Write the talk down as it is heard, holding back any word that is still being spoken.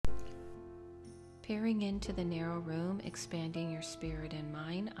Peering into the narrow room, expanding your spirit and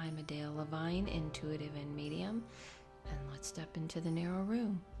mind. I'm Adele Levine, intuitive and medium, and let's step into the narrow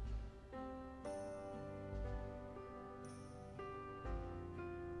room.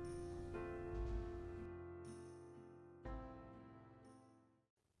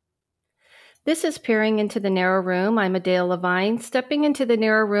 This is Peering into the Narrow Room. I'm Adele Levine. Stepping into the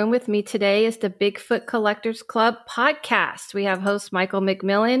narrow room with me today is the Bigfoot Collectors Club podcast. We have host Michael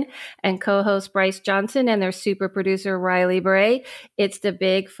McMillan and co-host Bryce Johnson and their super producer Riley Bray. It's the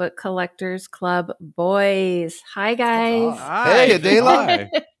Bigfoot Collectors Club boys. Hi, guys. Hi. Hey, Adele.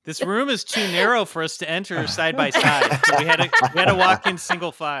 Hi. This room is too narrow for us to enter side by side. So we had to walk in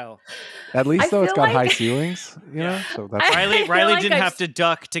single file. At least though it's got like high ceilings, you know. So that's Riley like didn't have to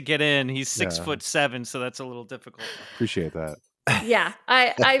duck to get in. He's 6'7", so that's a little difficult. appreciate that. Yeah,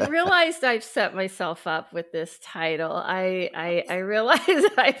 I realized I've set myself up with this title. I realize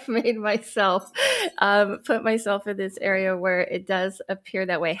I've made myself put myself in this area where it does appear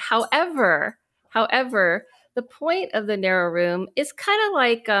that way. However, the point of the narrow room is kind of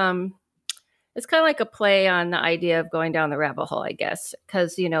like it's kind of like a play on the idea of going down the rabbit hole, I guess,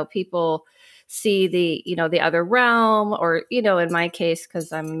 because people see the other realm, or in my case,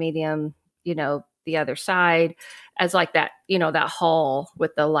 because I'm a medium, the other side, as like that that hall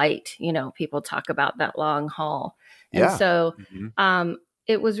with the light. People talk about that long hall, and Yeah. so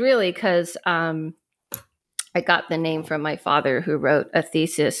it was really because I got the name from my father, who wrote a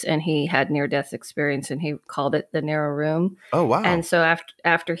thesis, and he had near-death experience, and he called it The Narrow Room. Oh wow. And so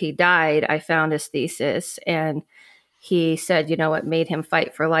after he died, I found his thesis, and he said, what made him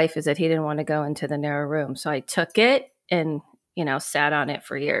fight for life is that he didn't want to go into the narrow room. So I took it and, sat on it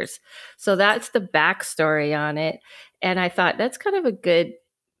for years. So that's the backstory on it. And I thought that's kind of a good,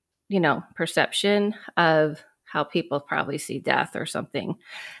 perception of how people probably see death or something.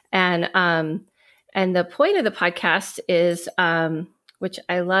 And the point of the podcast is, which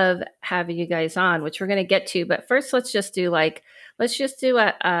I love having you guys on, which we're going to get to. But first, let's just do a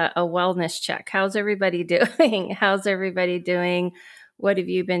wellness check. How's everybody doing? What have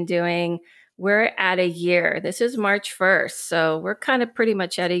you been doing? We're at a year. This is March 1st. So we're kind of pretty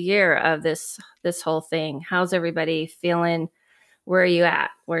much at a year of this whole thing. How's everybody feeling? Where are you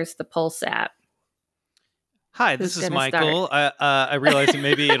at? Where's the pulse at? Hi, this is Michael. I realize that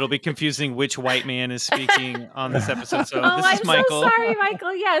maybe it'll be confusing which white man is speaking on this episode. So this is Michael. So sorry,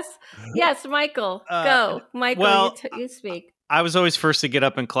 Michael. Yes, Michael. Go, Michael. Well, you speak. I was always first to get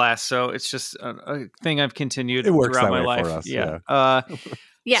up in class, so it's just a thing I've continued It works throughout that my way life. for us,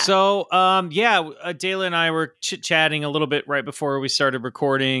 Yeah. So, Adele and I were chit-chatting a little bit right before we started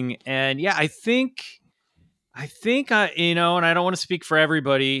recording, and I think and I don't want to speak for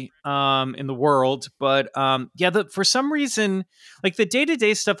everybody in the world, but for some reason, like the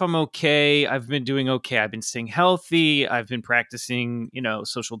day-to-day stuff, I'm okay. I've been doing okay. I've been staying healthy. I've been practicing,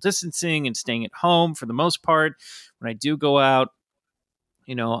 social distancing and staying at home for the most part. When I do go out,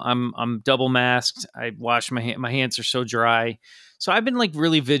 I'm double masked. I wash my hands are so dry. So I've been like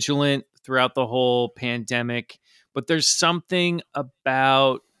really vigilant throughout the whole pandemic, but there's something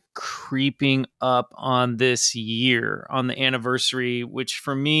about creeping up on this year, on the anniversary, which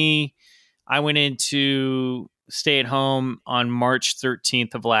for me, I went into stay at home on March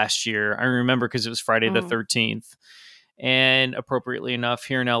 13th of last year. I remember because it was Friday the 13th, and appropriately enough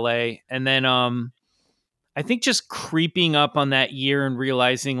here in LA. And then I think just creeping up on that year and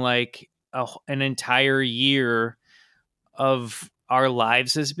realizing like an entire year of our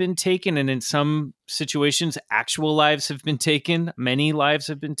lives has been taken. And in some situations, actual lives have been taken. Many lives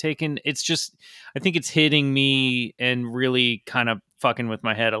have been taken. It's just, I think it's hitting me and really kind of fucking with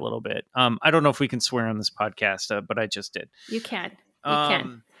my head a little bit. I don't know if we can swear on this podcast, but I just did. You can.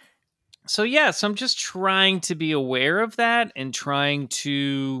 So so I'm just trying to be aware of that and trying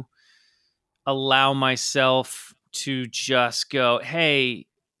to allow myself to just go, hey,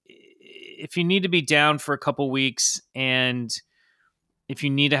 if you need to be down for a couple weeks and if you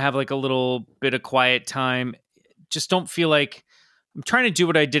need to have like a little bit of quiet time, just don't feel like I'm trying to do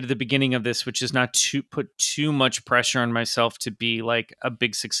what I did at the beginning of this, which is not to put too much pressure on myself to be like a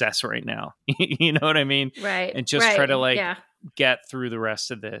big success right now. You know what I mean? Right. And just try to get through the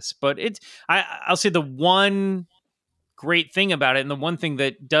rest of this. But I'll say the one great thing about it, and the one thing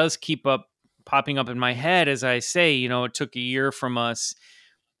that does keep popping up in my head as I say, it took a year from us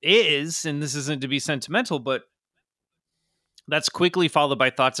is, and this isn't to be sentimental, but that's quickly followed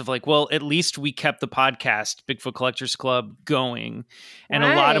by thoughts of like, well, at least we kept the podcast, Bigfoot Collectors Club, going. And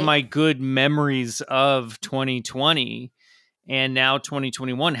a lot of my good memories of 2020 and now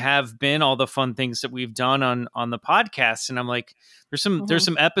 2021 have been all the fun things that we've done on the podcast. And I'm like, there's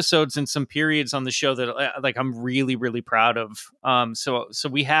some episodes and some periods on the show that like I'm really, really proud of. So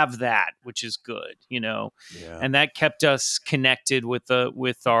we have that, which is good, and that kept us connected with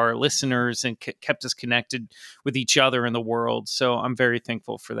our listeners and kept us connected with each other in the world. So I'm very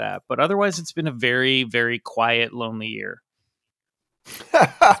thankful for that. But otherwise, it's been a very, very quiet, lonely year.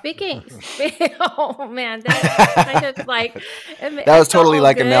 Speaking, oh man, that's kind of like that was totally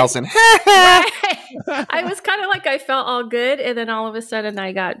like good. A Nelson. Right. I was kind of like I felt all good, and then all of a sudden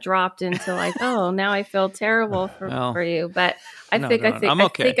I got dropped into like, oh, now I feel terrible for you. But I think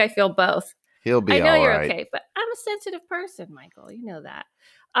I feel both. He'll be. I know all you're right. okay, but I'm a sensitive person, Michael. You know that.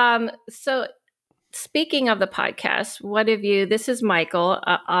 So. Speaking of the podcast, what have you? This is Michael.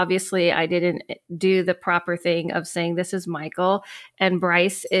 Obviously, I didn't do the proper thing of saying this is Michael, and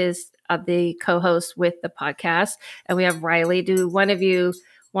Bryce is the co-host with the podcast, and we have Riley. Do one of you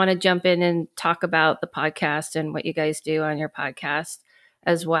want to jump in and talk about the podcast and what you guys do on your podcast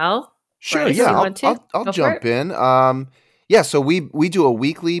as well? Sure. Bryce, yeah, I'll jump in. Yeah, so we do a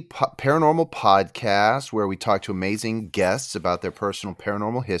weekly paranormal podcast where we talk to amazing guests about their personal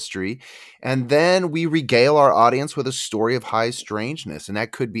paranormal history, and then we regale our audience with a story of high strangeness, and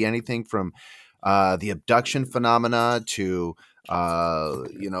that could be anything from the abduction phenomena to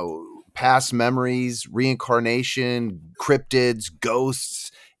past memories, reincarnation, cryptids,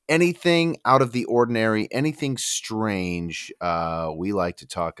 ghosts, anything out of the ordinary, anything strange. We like to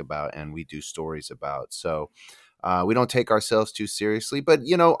talk about and we do stories about. So. We don't take ourselves too seriously, but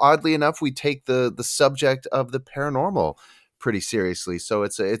oddly enough, we take the subject of the paranormal pretty seriously. So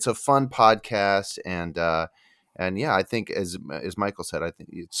it's a fun podcast, and yeah, I think as Michael said, I think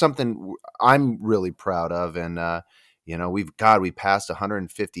it's something I'm really proud of, and we passed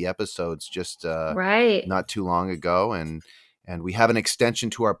 150 episodes just not too long ago, and we have an extension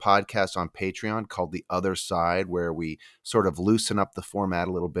to our podcast on Patreon called The Other Side, where we sort of loosen up the format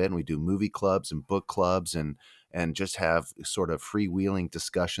a little bit, and we do movie clubs and book clubs and just have sort of freewheeling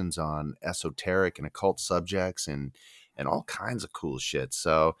discussions on esoteric and occult subjects and all kinds of cool shit.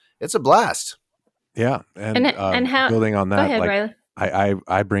 So it's a blast. Yeah. And how, building on that, go ahead, like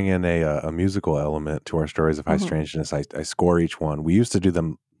I bring in a musical element to our stories of high strangeness. I score each one. We used to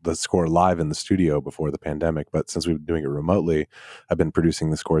do the score live in the studio before the pandemic, but since we've been doing it remotely, I've been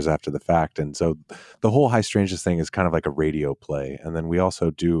producing the scores after the fact. And so the whole high strangeness thing is kind of like a radio play. And then we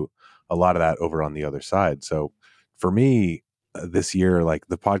also do a lot of that over on the other side. So for me, this year, like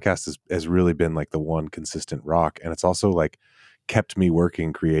the podcast has really been like the one consistent rock. And it's also like kept me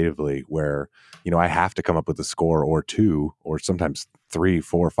working creatively where, I have to come up with a score or two, or sometimes 3,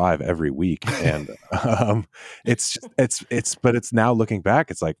 4, 5 every week. And but it's now looking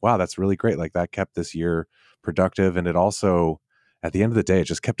back, it's like, wow, that's really great. Like that kept this year productive. And it also, at the end of the day, it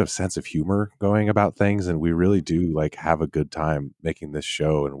just kept a sense of humor going about things. And we really do like have a good time making this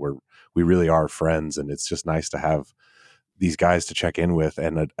show. And we really are friends. And it's just nice to have these guys to check in with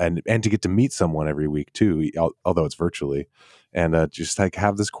and to get to meet someone every week too, although it's virtually, and just like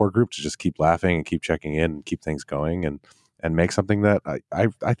have this core group to just keep laughing and keep checking in and keep things going and make something that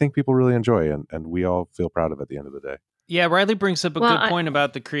I think people really enjoy and we all feel proud of at the end of the day. Yeah, Riley brings up a good point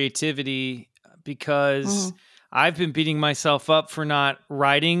about the creativity because I've been beating myself up for not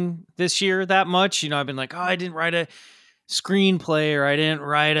writing this year that much. I've been like, I didn't write a screenplay or I didn't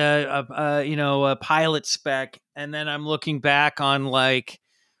write a pilot spec. And then I'm looking back on like,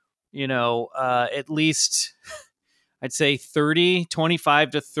 at least I'd say 25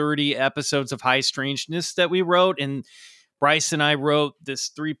 to 30 episodes of high strangeness that we wrote. And Bryce and I wrote this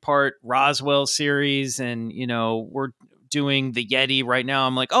 3-part Roswell series and, we're doing the Yeti right now.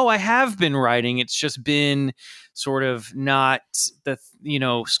 I'm like, I have been writing. It's just been sort of not the,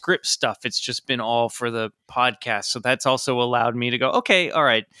 script stuff. It's just been all for the podcast. So that's also allowed me to go, okay, all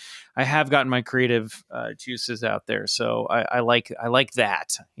right. I have gotten my creative juices out there. So I like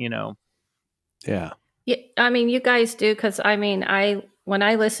that, Yeah. Yeah. I mean, you guys do. Cause when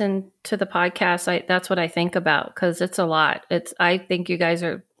I listen to the podcast, that's what I think about. Cause it's a lot. I think you guys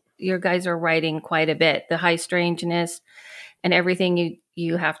are writing quite a bit, the high strangeness and everything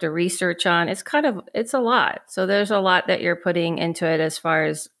you have to research on. It's a lot. So there's a lot that you're putting into it as far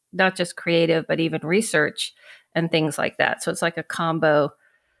as not just creative, but even research and things like that. So it's like a combo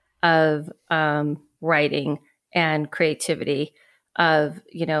of writing and creativity of,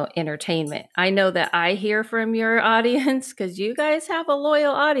 entertainment. I know that I hear from your audience because you guys have a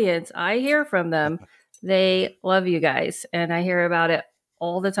loyal audience. I hear from them. They love you guys and I hear about it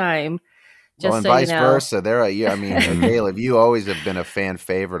all the time. Well, Just and so you vice know. versa. I mean, Caleb, you always have been a fan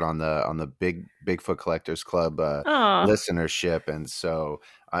favorite on the Bigfoot Collectors Club Oh, listenership, and so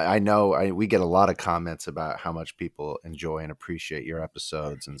I know we get a lot of comments about how much people enjoy and appreciate your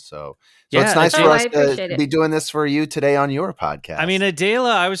episodes, and so it's Yeah, nice for I us to appreciate be it. doing this for you today on your podcast. I mean,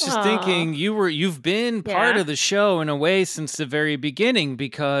 Adela, I was just Aw. thinking you've been part Yeah. of the show in a way since the very beginning,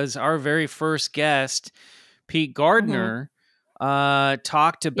 because our very first guest, Pete Gardner,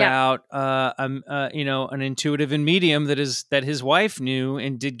 talked Yep. about an intuitive and medium that his wife knew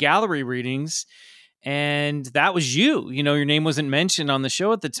and did gallery readings. And that was you. Your name wasn't mentioned on the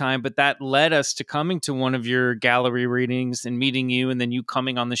show at the time, but that led us to coming to one of your gallery readings and meeting you, and then you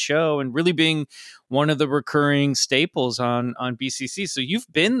coming on the show and really being one of the recurring staples on BCC. So you've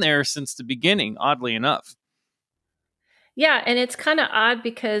been there since the beginning, oddly enough. Yeah, and it's kind of odd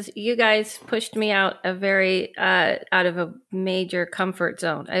because you guys pushed me out of a major comfort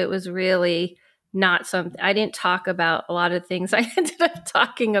zone. It was really not something I didn't talk about a lot of things I ended up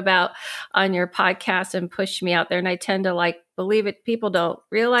talking about on your podcast and pushed me out there. And I tend to believe it. People don't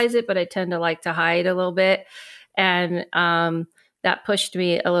realize it, but I tend to like to hide a little bit. And that pushed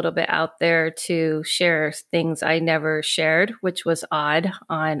me a little bit out there to share things I never shared, which was odd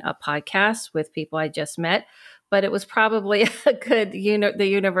on a podcast with people I just met. But it was probably a good, the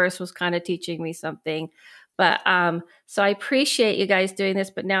universe was kind of teaching me something. But so I appreciate you guys doing this,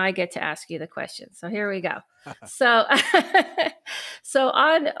 but now I get to ask you the question. So here we go. So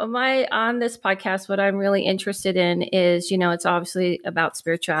on this podcast, what I'm really interested in is, it's obviously about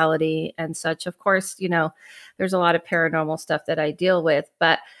spirituality and such. Of course, there's a lot of paranormal stuff that I deal with,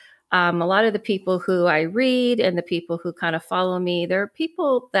 but a lot of the people who I read and the people who kind of follow me, they're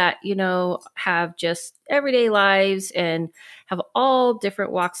people that, have just everyday lives and have all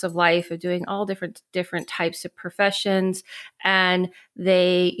different walks of life, of doing all different types of professions. And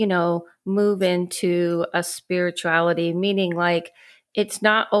they, move into a spirituality, meaning it's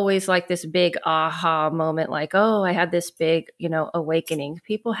not always like this big aha moment, like, oh, I had this big, awakening.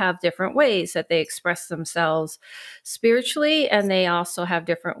 People have different ways that they express themselves spiritually, and they also have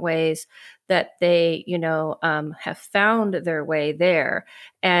different ways that they, have found their way there.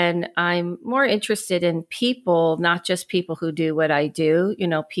 And I'm more interested in people, not just people who do what I do,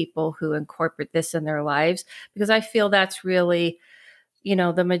 people who incorporate this in their lives, because I feel that's really,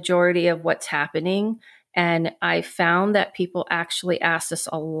 the majority of what's happening. And I found that people actually ask us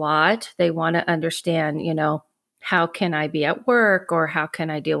a lot. They want to understand, how can I be at work, or how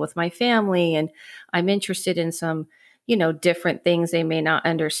can I deal with my family? And I'm interested in some, different things they may not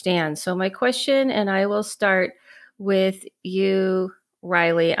understand. So my question, and I will start with you,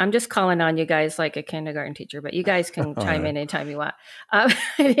 Riley. I'm just calling on you guys like a kindergarten teacher, but you guys can chime in anytime you want. I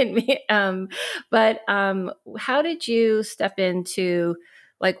didn't mean, but how did you step into,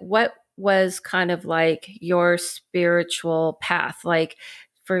 what was kind of like your spiritual path? Like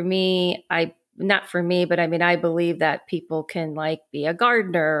for me, not for me, but I mean, I believe that people can be a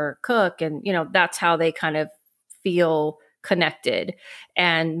gardener or cook, and, that's how they kind of feel connected,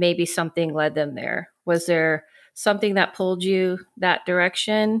 and maybe something led them there. Was there something that pulled you that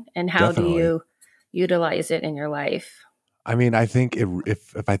direction, and how Definitely. do you utilize it in your life? I mean, I think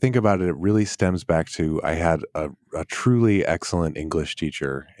if I think about it, it really stems back to I had a truly excellent English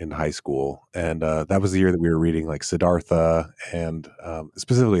teacher in high school, and that was the year that we were reading Siddhartha, and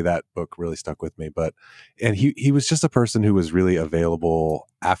specifically that book really stuck with me. And he was just a person who was really available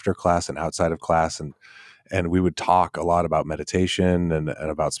after class and outside of class, and we would talk a lot about meditation and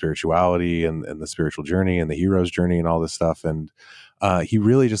about spirituality and the spiritual journey and the hero's journey and all this stuff. And he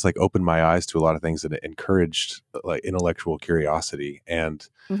really just opened my eyes to a lot of things that encouraged intellectual curiosity. And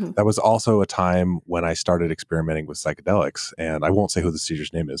that was also a time when I started experimenting with psychedelics. And I won't say who this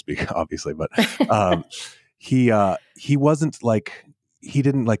teacher's name is, because obviously, but he wasn't he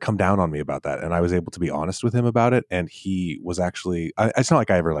didn't come down on me about that. And I was able to be honest with him about it. And he was actually, it's not like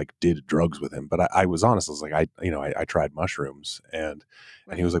I ever did drugs with him, but I was honest. I was I tried mushrooms, and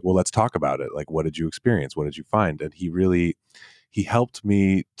he was like, well, let's talk about it. What did you experience? What did you find? And he helped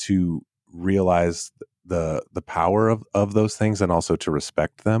me to realize the power of those things, and also to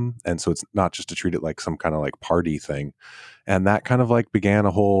respect them. And so it's not just to treat it like some kind of party thing. And that kind of began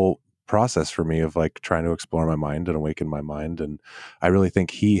a whole process for me of trying to explore my mind and awaken my mind. And I really think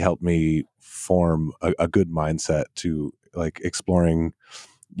he helped me form a good mindset to exploring,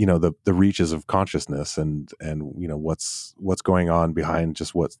 the reaches of consciousness and what's going on behind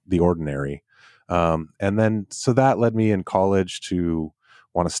just what's the ordinary. And then, so that led me in college to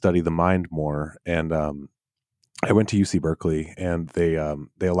want to study the mind more. And I went to UC Berkeley, and they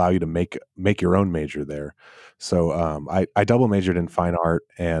allow you to make your own major there. So I double majored in fine art,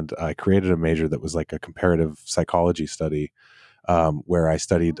 and I created a major that was like a comparative psychology study, where I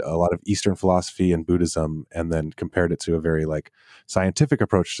studied a lot of Eastern philosophy and Buddhism, and then compared it to a very like scientific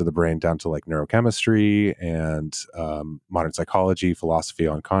approach to the brain, down to like neurochemistry and modern psychology, philosophy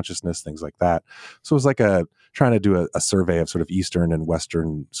on consciousness, things like that. So it was like trying to do a survey of sort of Eastern and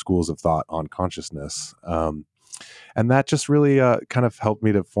Western schools of thought on consciousness. And that just really kind of helped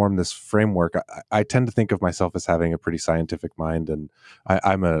me to form this framework. I tend to think of myself as having a pretty scientific mind, and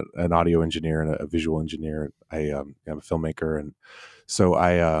I'm an audio engineer and a visual engineer. I'm a filmmaker, and so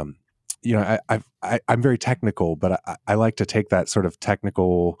I'm very technical, but I like to take that sort of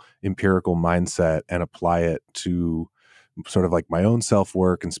technical, empirical mindset and apply it to sort of like my own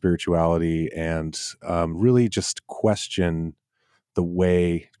self-work and spirituality, and really just question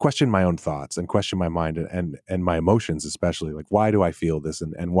my own thoughts and question my mind and my emotions, especially like, why do I feel this,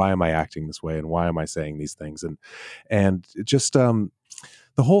 and why am I acting this way, and why am I saying these things, and just the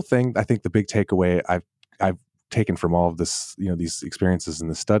whole thing. I think the big takeaway I've taken from all of this, these experiences in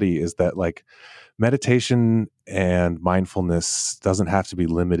the study, is that like meditation and mindfulness doesn't have to be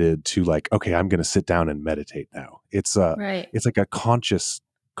limited to like, okay, I'm going to sit down and meditate now. It's like a conscious,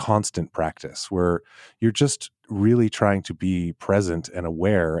 constant practice where you're just really trying to be present and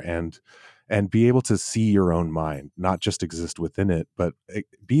aware, and be able to see your own mind, not just exist within it, but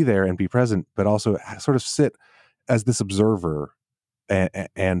be there and be present, but also sort of sit as this observer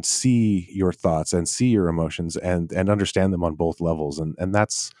and see your thoughts and see your emotions and understand them on both levels. And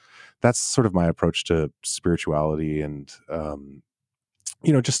that's sort of my approach to spirituality, and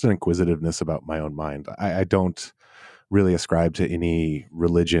just an inquisitiveness about my own mind. I don't really ascribe to any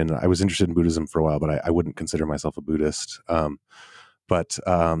religion. I was interested in Buddhism for a while, but I wouldn't consider myself a Buddhist. I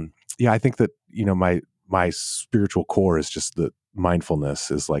think that, my spiritual core is just the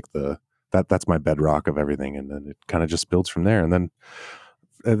mindfulness is like that's my bedrock of everything. And then it kind of just builds from there. And then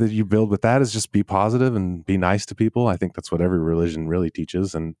you build with that is just be positive and be nice to people. I think that's what every religion really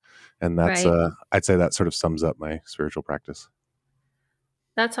teaches. And that's, Right. I'd say that sort of sums up my spiritual practice.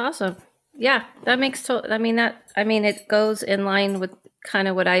 That's awesome. Yeah, that makes it goes in line with kind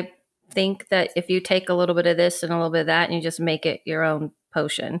of what I think, that if you take a little bit of this and a little bit of that and you just make it your own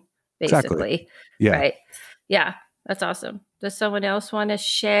potion, basically. Exactly. Yeah. Right. Yeah, that's awesome. Does someone else want to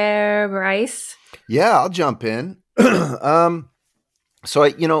share, Bryce? Yeah, I'll jump in. So I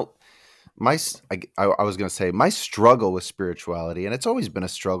was going to say my struggle with spirituality, and it's always been a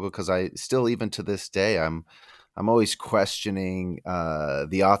struggle because I still, even to this day, I'm always questioning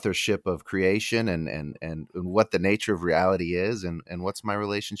the authorship of creation and what the nature of reality is, and what's my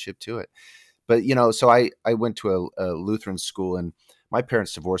relationship to it. But so I went to a Lutheran school, and my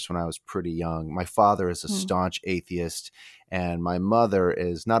parents divorced when I was pretty young. My father is a staunch atheist, and my mother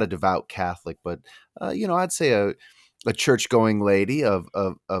is not a devout Catholic, but I'd say a church-going lady of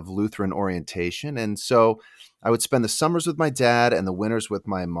Lutheran orientation. And so I would spend the summers with my dad and the winters with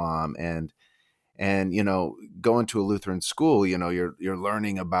my mom. And going to a Lutheran school, you're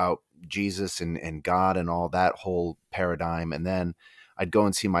learning about Jesus and God and all that whole paradigm. And then I'd go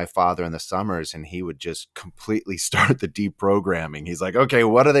and see my father in the summers, and he would just completely start the deprogramming. He's like, okay,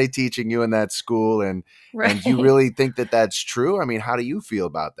 what are they teaching you in that school? And do you really think that that's true? I mean, how do you feel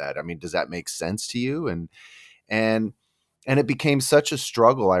about that? I mean, does that make sense to you? And it became such a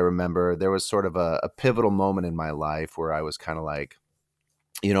struggle. I remember there was sort of a pivotal moment in my life where I was kind of like,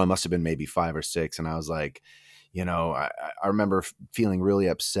 it must have been maybe 5 or 6. And I was like, I remember feeling really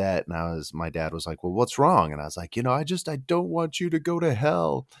upset, and my dad was like, well, what's wrong? And I was like, I don't want you to go to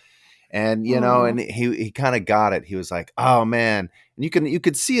hell. And, and he kind of got it. He was like, oh man. And you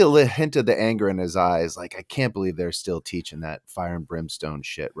could see a little hint of the anger in his eyes. Like, I can't believe they're still teaching that fire and brimstone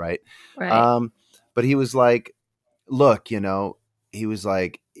shit. Right. Right. But he was like, look, he was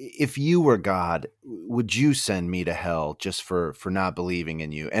like, if you were God, would you send me to hell just for not believing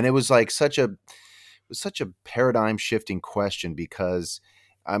in you? And it was like such a paradigm shifting question, because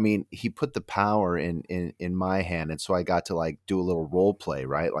I mean, he put the power in my hand. And so I got to like do a little role play,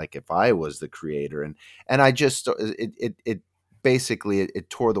 right? Like if I was the creator, and I just, it basically it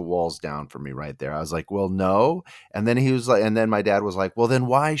tore the walls down for me right there. I was like, well, no. And then he was like, and then my dad was like, well, then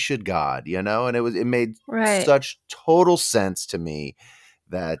why should God, and it made such total sense to me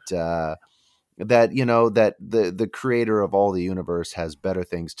that, that the creator of all the universe has better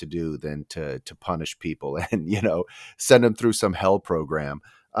things to do than to punish people and send them through some hell program.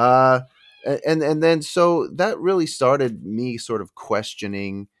 And then so that really started me sort of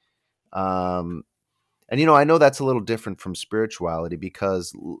questioning And, I know that's a little different from spirituality,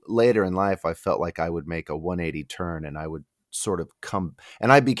 because later in life, I felt like I would make a 180 turn, and I would sort of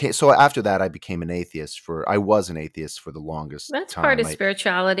and so after that, I became I was an atheist for the longest That's time. part of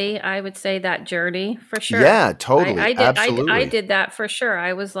spirituality. I would say that journey for sure. Yeah, totally. I did. Absolutely. I did that for sure.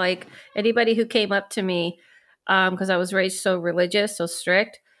 I was like, anybody who came up to me, because I was raised so religious, so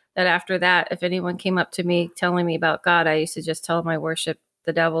strict, that after that, if anyone came up to me telling me about God, I used to just tell them I worship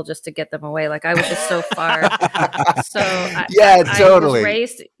the devil just to get them away. Like, I was just so far. So totally.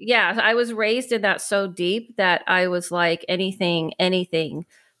 I was raised in that so deep that I was like, anything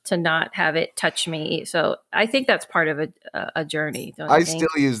to not have it touch me. So I think that's part of a journey. Don't you think?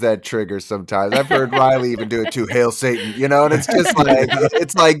 Still use that trigger sometimes. I've heard Riley even do it too. Hail Satan, and it's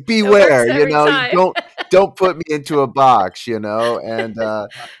just like, beware, don't put me into a box, and I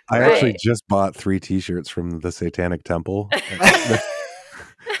actually just bought 3 t-shirts from the Satanic Temple.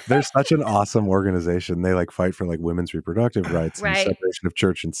 They're such an awesome organization. They fight for women's reproductive rights and separation of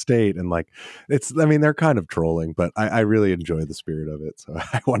church and state. And they're kind of trolling, but I really enjoy the spirit of it. So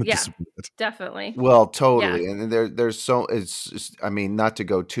I wanted to support it. Definitely. Well, totally. Yeah. And there's not to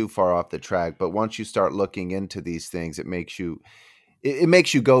go too far off the track, but once you start looking into these things, it makes you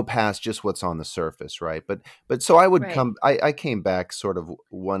go past just what's on the surface. Right. But so I would I came back sort of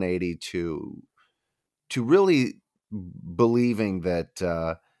 180 to really believing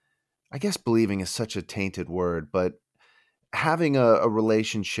that, I guess believing is such a tainted word, but having a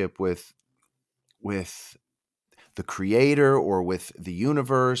relationship with the creator, or with the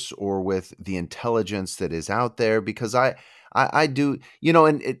universe, or with the intelligence that is out there, because I do,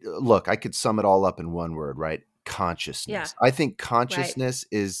 and look, I could sum it all up in one word, right? Consciousness. Yeah. I think consciousness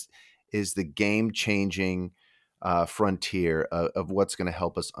is the game-changing frontier of what's going to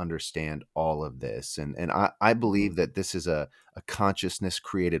help us understand all of this. And I believe that this is a consciousness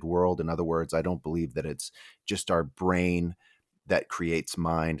created world. In other words, I don't believe that it's just our brain that creates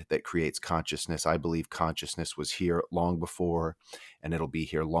mind, that creates consciousness. I believe consciousness was here long before, and it'll be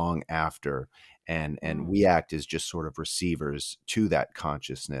here long after. And we act as just sort of receivers to that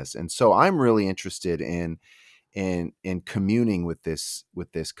consciousness. And so I'm really interested in communing with this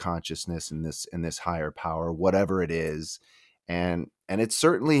consciousness and this higher power, whatever it is. And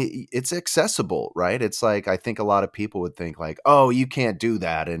it's accessible, right? It's like, I think a lot of people would think like, oh, you can't do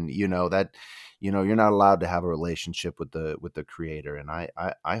that. And that, you're not allowed to have a relationship with the creator. And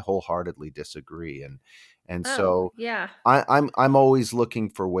I wholeheartedly disagree. So yeah, I'm always looking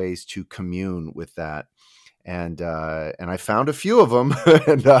for ways to commune with that. And I found a few of them,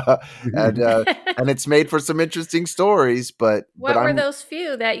 and it's made for some interesting stories. But what were those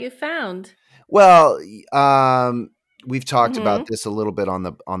few that you found? Well, we've talked about this a little bit on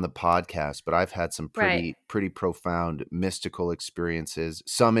the podcast, but I've had some pretty profound mystical experiences.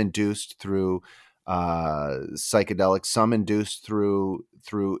 Some induced through psychedelics, some induced through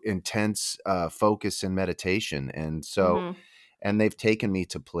intense focus and meditation, and so and they've taken me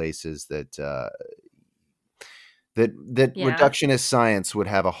to places that reductionist science would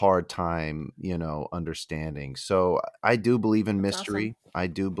have a hard time, understanding. So I do believe in mystery. Awesome. I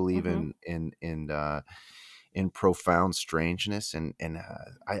do believe in profound strangeness, and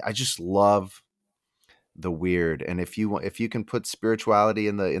I just love the weird. And if you can put spirituality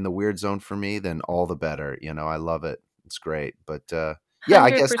in the weird zone for me, then all the better. I love it. It's great. But yeah,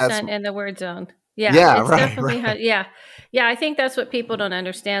 I guess that's in the weird zone. Yeah, it's definitely right. Yeah. I think that's what people don't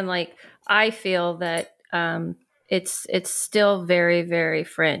understand. Like, I feel that it's still very, very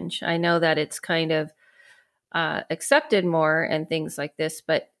fringe. I know that it's kind of accepted more and things like this,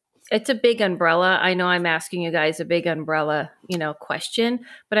 but it's a big umbrella. I know I'm asking you guys a big umbrella, question,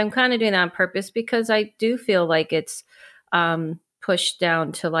 but I'm kind of doing that on purpose because I do feel like it's pushed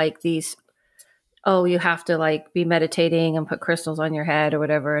down to like these, oh, you have to like be meditating and put crystals on your head or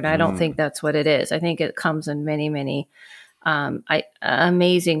whatever. And I don't think that's what it is. I think it comes in many, many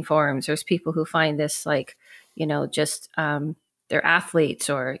amazing forms. There's people who find this like, just they're athletes,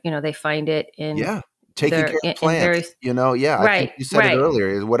 or, they find it in taking care of plants, I think you said it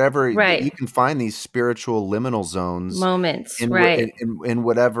earlier, whatever, you can find these spiritual liminal zones, moments, in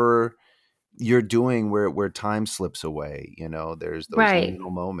whatever you're doing where time slips away, there's those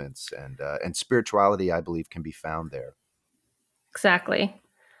liminal moments, and spirituality, I believe, can be found there. Exactly.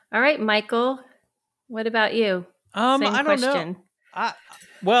 All right, Michael, what about you? Same I don't question.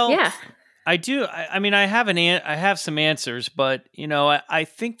 know. I do. I mean, I have some answers, but I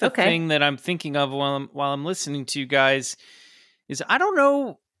think the thing that I'm thinking of while I'm listening to you guys is I don't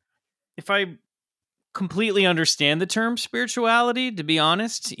know if I completely understand the term spirituality, to be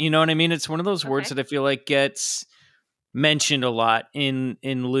honest. You know what I mean? It's one of those words that I feel like gets mentioned a lot in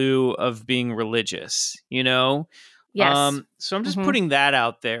lieu of being religious, you know? Yes. So I'm just Mhm. putting that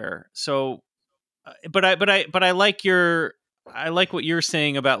out there. So, but I like what you're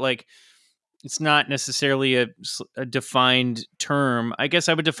saying about like, it's not necessarily a defined term. I guess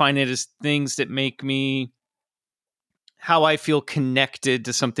I would define it as things that make me how I feel connected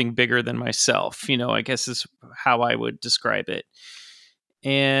to something bigger than myself. You know, I guess is how I would describe it.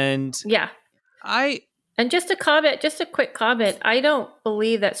 And Yeah. I, And just a quick comment. I don't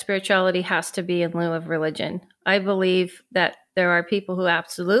believe that spirituality has to be in lieu of religion. I believe that there are people who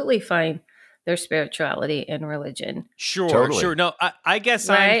absolutely find their spirituality in religion. sure. Totally. No, I guess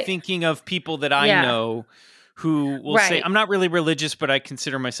I'm Right? thinking of people that I Yeah. know who will say, Right. I'm not really religious, but I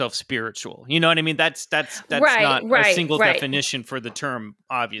consider myself spiritual. You know what I mean? That's Right. not a Right. single Right. definition for the term,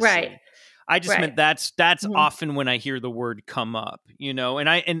 obviously. Right. I just Right. meant that's Mhm. often when I hear the word come up, you know,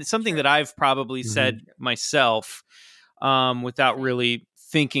 and something that I've probably said myself without really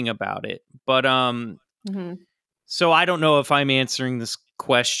thinking about it. But Mhm. so I don't know if I'm answering this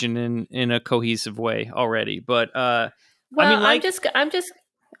question in a cohesive way already, but I Well, mean, like, I'm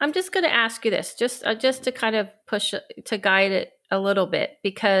just going to ask you this, just to kind of push to guide it a little bit,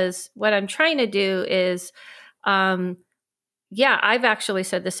 because what I'm trying to do is, um, yeah, I've actually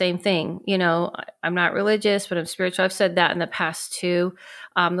said the same thing. You know, I'm not religious, but I'm spiritual. I've said that in the past too.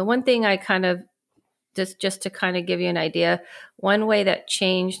 The one thing I kind of just to kind of give you an idea, one way that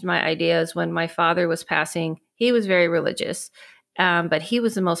changed my ideas when my father was passing, he was very religious, but he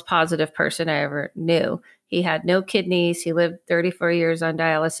was the most positive person I ever knew. He had no kidneys. He lived 34 years on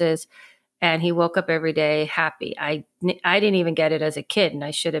dialysis, and he woke up every day happy. I didn't even get it as a kid, and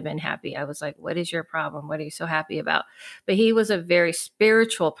I should have been happy. I was like, "What is your problem? What are you so happy about?" But he was a very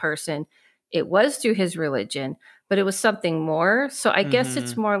spiritual person. It was through his religion, but it was something more. So I guess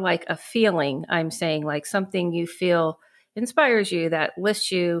it's mhm. more like a feeling. I'm saying, like, something you feel inspires you, that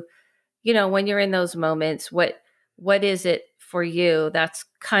lifts you. You know, when you're in those moments, what is it for you? That's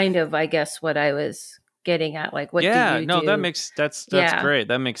kind of, I guess, what I was getting at. Like, what do Yeah, you no, do? that's Yeah, great.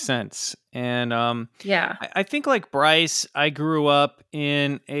 That makes sense. And yeah. I think like Bryce, I grew up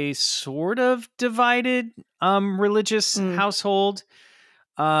in a sort of divided religious Mm. household.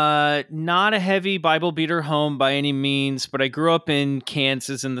 Not a heavy Bible beater home by any means, but I grew up in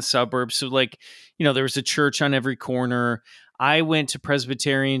Kansas in the suburbs. So like, you know, there was a church on every corner. I went to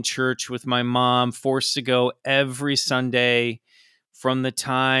Presbyterian church with my mom, forced to go every Sunday from the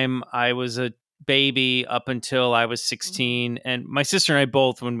time I was a baby up until I was 16. And my sister and I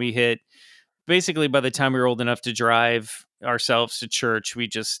both, when we hit basically by the time we were old enough to drive ourselves to church, we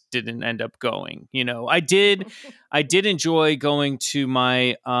just didn't end up going. You know, I did enjoy going to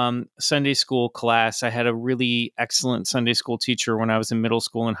my Sunday school class. I had a really excellent Sunday school teacher when I was in middle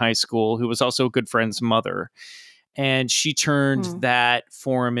school and high school, who was also a good friend's mother. And she turned Mm. that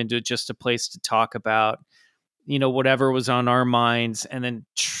forum into just a place to talk about, you know, whatever was on our minds, and then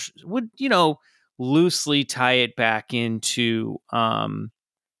would, you know, loosely tie it back into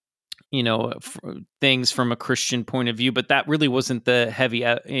you know, things from a Christian point of view, but that really wasn't the heavy,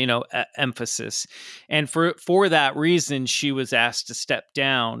 you know, emphasis. And for that reason, she was asked to step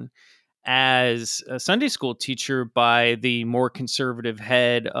down as a Sunday school teacher by the more conservative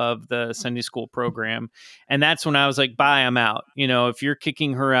head of the Sunday school program. And that's when I was like, bye, I'm out. You know, if you're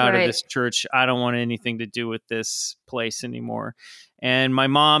kicking her out of Right. this church, I don't want anything to do with this place anymore. And my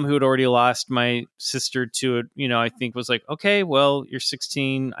mom, who had already lost my sister to it, you know, I think was like, okay, well, you're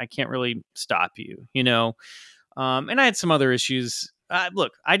 16. I can't really stop you, you know? And I had some other issues.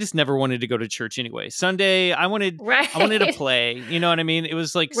 Look, I just never wanted to go to church anyway. Sunday, I wanted to Right. play. You know what I mean? It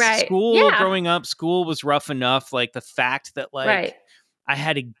was like Right. school Yeah. growing up. School was rough enough. Like the fact that like Right. I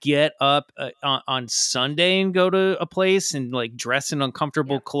had to get up on Sunday and go to a place and like dress in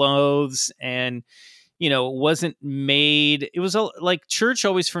uncomfortable Yep. clothes, and you know, it wasn't made. It was like church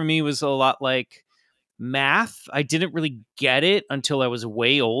always for me was a lot like math. I didn't really get it until I was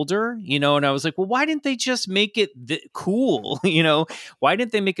way older, you know, and I was like, well, why didn't they just make it cool? You know, why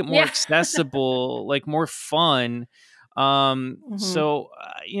didn't they make it more Yeah. accessible, like more fun? Mhm. So,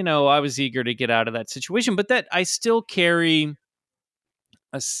 you know, I was eager to get out of that situation, but that I still carry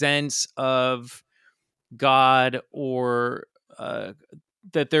a sense of God, or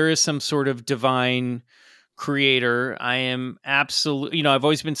that there is some sort of divine creator. I am absolutely, you know, I've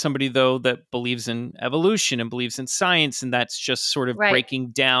always been somebody though that believes in evolution and believes in science, and that's just sort of Right. breaking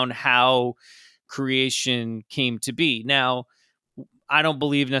down how creation came to be. Now, I don't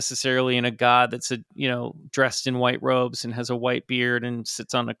believe necessarily in a God that's you know, dressed in white robes and has a white beard and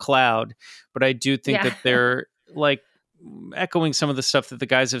sits on a cloud, but I do think Yeah. that they're like echoing some of the stuff that the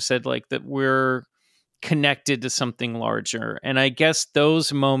guys have said, like that we're connected to something larger. And I guess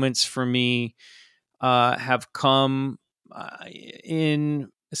those moments for me have come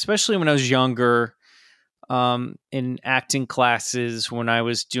especially when I was younger, in acting classes when I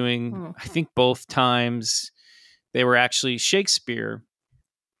was doing, I think both times they were actually Shakespeare,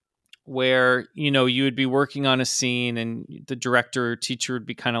 where, you would be working on a scene and the director or teacher would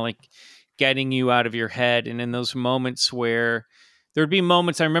be kind of like getting you out of your head. And in those moments where there would be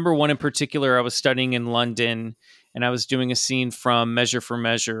moments, I remember one in particular, I was studying in London and I was doing a scene from Measure for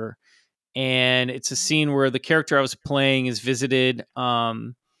Measure. And it's a scene where the character I was playing is visited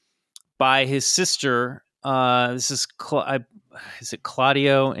by his sister. This is is it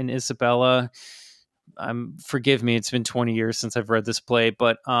Claudio and Isabella? Forgive me, it's been 20 years since I've read this play,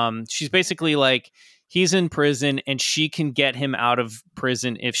 but she's basically like, he's in prison and she can get him out of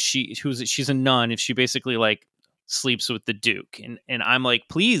prison if she's a nun, if she basically like sleeps with the Duke. And I'm like,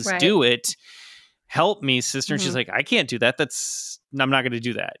 please do it. Help me, sister. And she's like, I can't do that. I'm not going to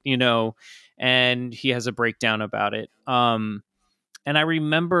do that, and he has a breakdown about it. And I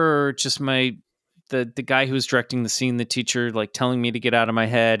remember just the guy who was directing the scene, the teacher, like telling me to get out of my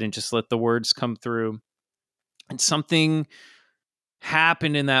head and just let the words come through. And something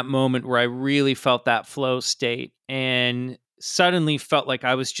happened in that moment where I really felt that flow state and suddenly felt like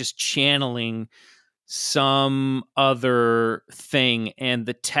I was just channeling some other thing. And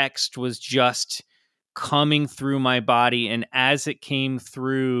the text was just coming through my body. And as it came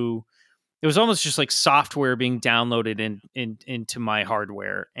through, it was almost just like software being downloaded into my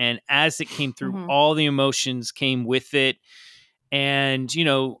hardware. And as it came through, all the emotions came with it. And,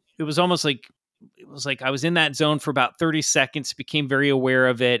 it was almost like, I was in that zone for about 30 seconds, became very aware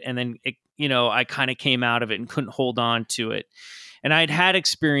of it. And then, I kind of came out of it and couldn't hold on to it. And I'd had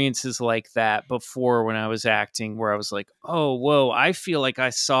experiences like that before when I was acting, where I was like, oh, whoa, I feel like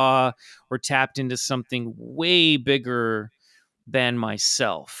I saw or tapped into something way bigger than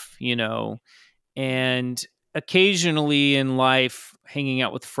myself, and occasionally in life, hanging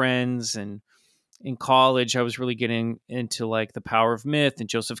out with friends, and in college, I was really getting into like The Power of Myth and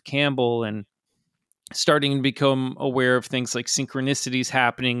Joseph Campbell, and starting to become aware of things like synchronicities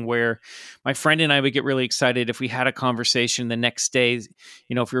happening, where my friend and I would get really excited if we had a conversation the next day,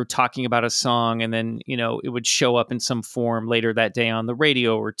 if we were talking about a song, and then, it would show up in some form later that day on the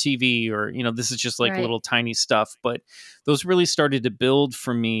radio or TV, or, this is just like little tiny stuff. But those really started to build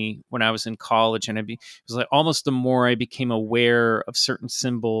for me when I was in college. And it was like almost the more I became aware of certain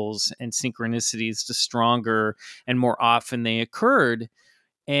symbols and synchronicities, the stronger and more often they occurred.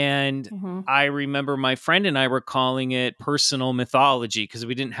 And I remember my friend and I were calling it personal mythology because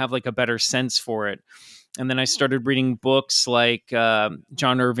we didn't have like a better sense for it. And then I started reading books like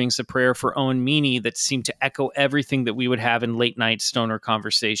John Irving's A Prayer for Owen Meany that seemed to echo everything that we would have in late night stoner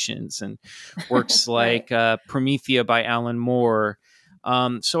conversations, and works like Promethea by Alan Moore.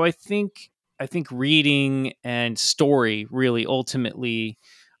 So I think reading and story really ultimately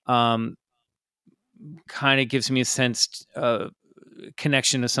kind of gives me a sense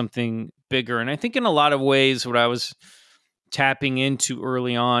connection to something bigger. And I think in a lot of ways, what I was tapping into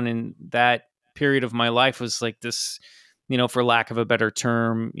early on in that period of my life was like this, for lack of a better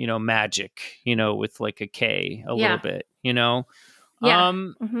term, magic, with like a K little bit, Yeah.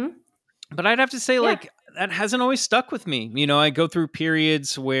 But I'd have to say like that hasn't always stuck with me. I go through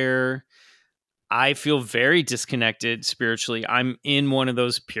periods where I feel very disconnected spiritually. I'm in one of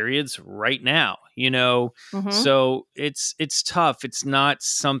those periods right now, so it's tough. It's not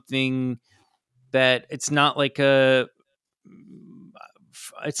something that it's not like a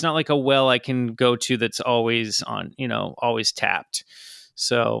well I can go to that's always on, always tapped.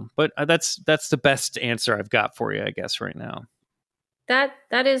 So, but that's the best answer I've got for you, I guess, right now.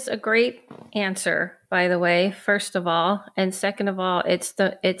 That is a great answer, by the way, first of all. And second of all,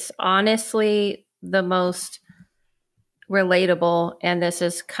 it's honestly the most relatable. And this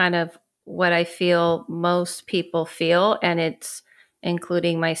is kind of what I feel most people feel. And it's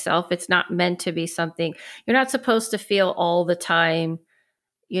including myself. It's not meant to be something you're not supposed to feel all the time.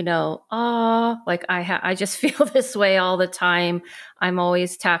 Like I just feel this way all the time. I'm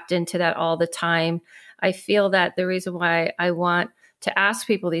always tapped into that all the time. I feel that the reason why I want to ask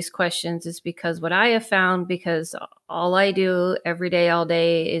people these questions is because what I have found, because all I do every day, all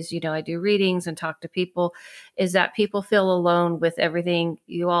day is, I do readings and talk to people, is that people feel alone with everything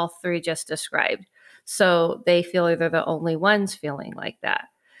you all three just described. So they feel like they're the only ones feeling like that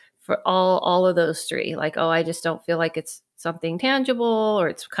for all of those three. Like, oh, I just don't feel like it's something tangible or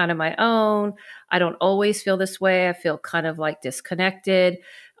it's kind of my own. I don't always feel this way. I feel kind of like disconnected.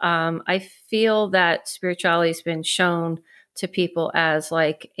 I feel that spirituality has been shown to people as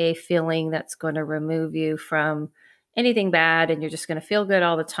like a feeling that's going to remove you from anything bad, and you're just going to feel good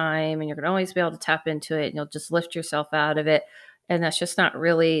all the time, and you're going to always be able to tap into it, and you'll just lift yourself out of it. And that's just not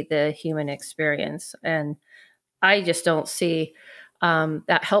really the human experience. And I just don't see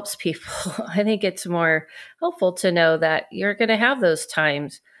that helps people. I think it's more helpful to know that you're going to have those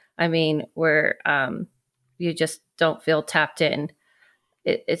times. I mean, where you just don't feel tapped in.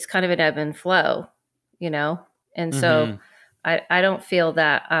 It's kind of an ebb and flow, And so I don't feel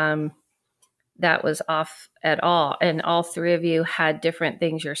that that was off at all. And all three of you had different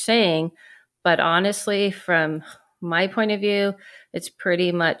things you're saying. But honestly, from my point of view, it's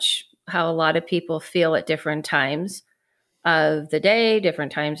pretty much how a lot of people feel at different times of the day,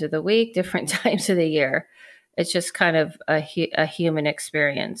 different times of the week, different times of the year. It's just kind of a human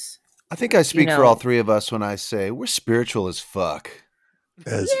experience. I think I speak for all three of us when I say we're spiritual as fuck.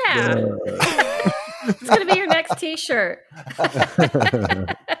 Yeah. It's going to be your next t-shirt.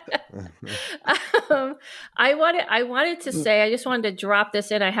 I wanted to say, I just wanted to drop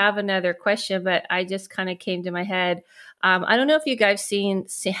this in. I have another question, but I just kind of came to my head. I don't know if you guys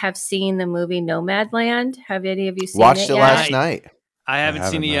have seen the movie Nomadland. Have any of you seen Watched it yet? last night. I haven't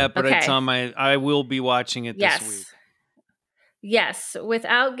seen it yet, but it's on I will be watching it this week. Yes.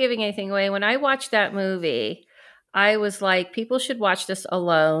 Without giving anything away, when I watched that movie, I was like, people should watch this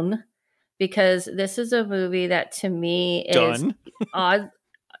alone, because this is a movie that to me is odd.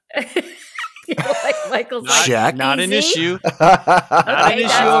 Like Michael's not an issue. Not an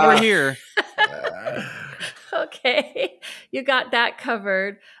issue over here. Okay, you got that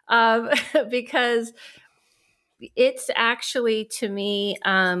covered. Because it's actually, to me,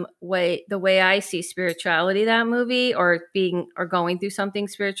 the way I see spirituality, that movie, or going through something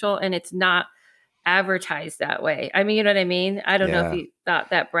spiritual, and it's not advertised that way. I mean, you know what I mean? I don't know if you thought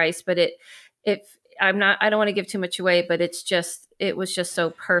that, Bryce, but I don't want to give too much away, but it was just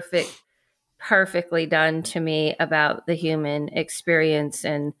so perfectly done to me about the human experience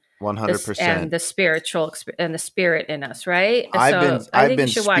and 100%. And the spiritual and the spirit in us, right? I think you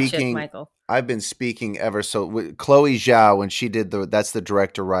should watch it, Michael. I've been speaking ever so with Chloe Zhao, when she did that's the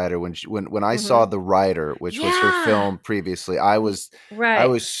director writer. When I saw The Rider, which was her film previously, I was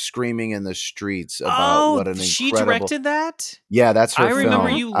screaming in the streets about what an incredible. She directed that? Yeah, that's her film. I remember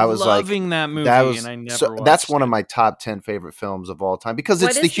you loving that movie, and I never watched that's one of my top 10 favorite films of all time, because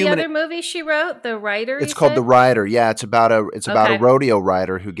it's the human. What is the other movie she wrote? The Rider. It's called The Rider. Yeah, it's about a rodeo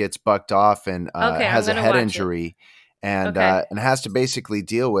rider who gets bucked off and has a head injury. And has to basically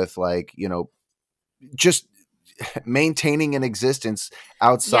deal with, like, just maintaining an existence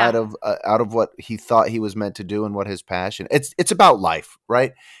outside of what he thought he was meant to do and what his passion. It's about life,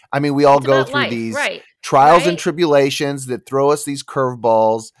 right? I mean, we all go through these trials and tribulations that throw us these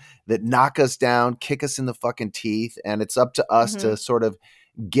curveballs that knock us down, kick us in the fucking teeth, and it's up to us to sort of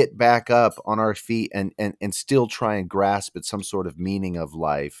get back up on our feet and still try and grasp at some sort of meaning of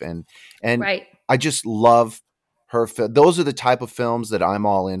life. And I just love her. Those are the type of films that I'm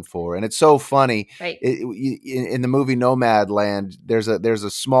all in for. And it's so funny. Right. In the movie Nomadland, there's a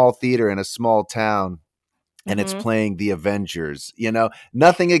small theater in a small town, and it's playing The Avengers.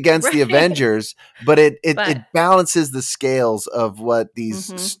 Nothing against The Avengers, but it balances the scales of what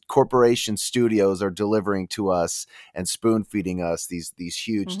these corporation studios are delivering to us and spoon feeding us these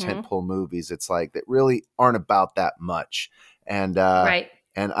huge tentpole movies. It's like that really aren't about that much. And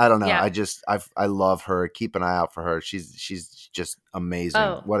and I don't know. Yeah. I love her. Keep an eye out for her. She's just amazing.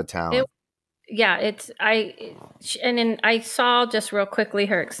 Oh, what a talent. I saw just real quickly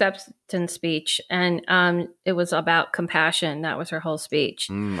her acceptance speech, and it was about compassion. That was her whole speech.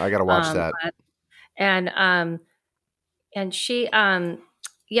 I got to watch that. And she, so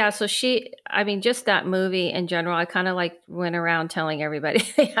she, I mean, just that movie in general, I kind of went around telling everybody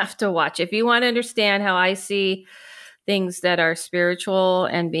they have to watch. If you want to understand how I see things that are spiritual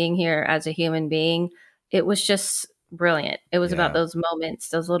and being here as a human being, it was just brilliant. It was about those moments,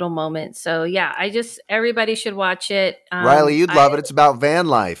 those little moments. So everybody should watch it. Riley, you'd love it. It's about van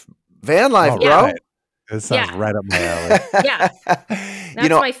life. Van life, bro. Right. It sounds right up my alley. Yeah. That's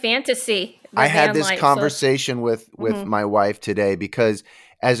my fantasy. I had this conversation with my wife today, because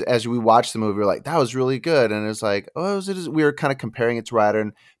as we watched the movie, we were like, that was really good. And it was like, we were kind of comparing it to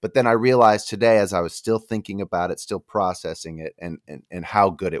Rider. But then I realized today, as I was still thinking about it, still processing it, and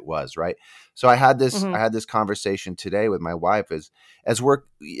how good it was. Right. So I had this conversation today with my wife as we're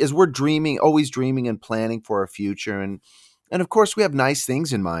dreaming, always dreaming and planning for our future. And of course we have nice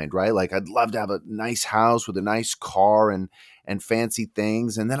things in mind, right? Like, I'd love to have a nice house with a nice car and fancy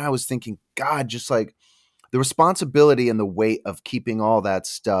things. And then I was thinking, God, just like, the responsibility and the weight of keeping all that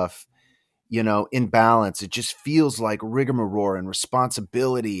stuff, in balance. It just feels like rigmarole and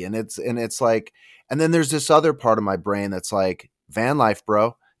responsibility. And it's like, and then there's this other part of my brain that's like, van life,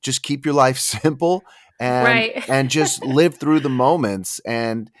 bro, just keep your life simple and Right. just live through the moments.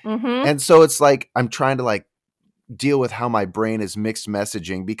 And Mm-hmm. so it's like, I'm trying to like deal with how my brain is mixed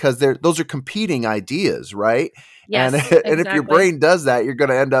messaging, because those are competing ideas, right? And Yes, and if your exactly. brain does that, you're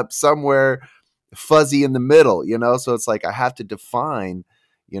going to end up somewhere fuzzy in the middle, so it's like I have to define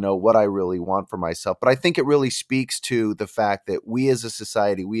what I really want for myself. But I think it really speaks to the fact that we as a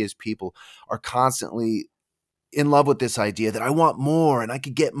society, we as people, are constantly in love with this idea that I want more and I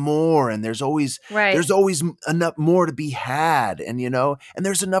could get more, and there's always Right. enough more to be had, and and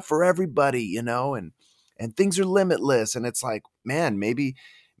there's enough for everybody, and things are limitless. And it's like, man, maybe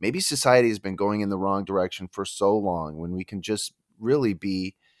society has been going in the wrong direction for so long, when we can just really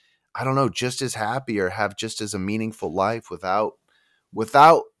be, I don't know, just as happy or have just as a meaningful life without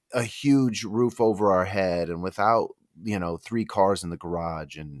a huge roof over our head, and without 3 cars in the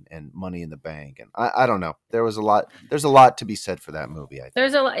garage and money in the bank. And I don't know. There's a lot to be said for that movie, I think.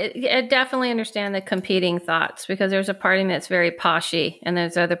 There's I definitely understand the competing thoughts, because there's a part of me that's very poshy, and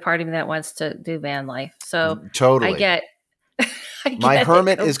there's other part of me that wants to do van life. So Totally. I get my it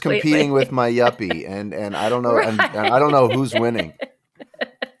hermit is completely. competing with my yuppie, and I don't know, and I don't know who's winning.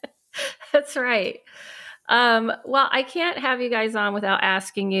 That's right. Well, I can't have you guys on without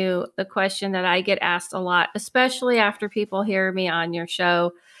asking you the question that I get asked a lot, especially after people hear me on your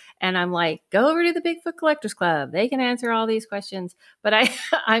show. And I'm like, go over to the Bigfoot Collectors Club. They can answer all these questions. But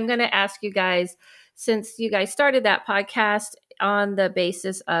I'm going to ask you guys, since you guys started that podcast on the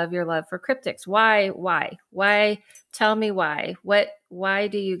basis of your love for cryptids, why? Tell me why. Why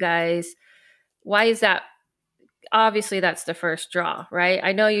do you guys, why is that? Obviously that's the first draw, right?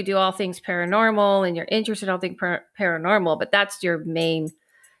 I know you do all things paranormal and you're interested in all things paranormal, but that's your main,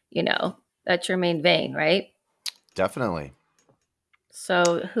 that's your main vein, right? Definitely.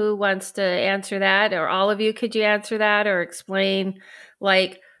 So who wants to answer that? Or all of you, could you answer that or explain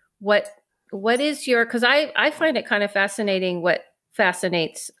like what is your, because I find it kind of fascinating what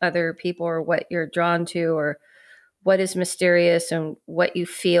fascinates other people, or what you're drawn to, or what is mysterious and what you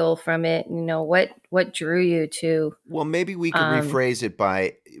feel from it. What drew you to. Well, maybe we could rephrase it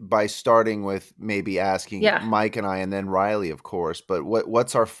by starting with maybe asking Mike and I, and then Riley, of course. But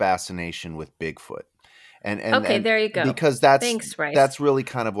what's our fascination with Bigfoot? And okay, there you go. Because Thanks, Bryce. That's really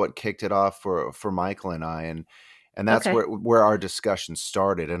kind of what kicked it off for Michael and I, and that's where our discussion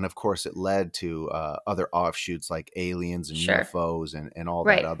started. And of course, it led to other offshoots like aliens and UFOs and all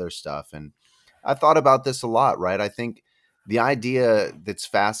that other stuff. And I thought about this a lot, right? I think the idea that's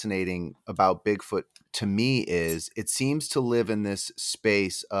fascinating about Bigfoot to me is it seems to live in this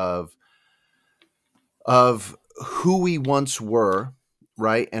space of who we once were,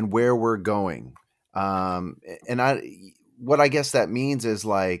 right? And where we're going. What I guess that means is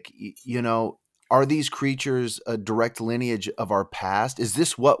like, are these creatures a direct lineage of our past? Is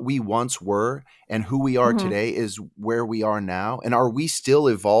this what we once were, and who we are today is where we are now? And are we still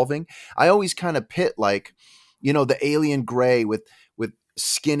evolving? I always kind of pit like, the alien gray with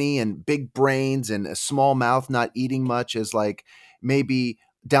skinny and big brains and a small mouth, not eating much, as like maybe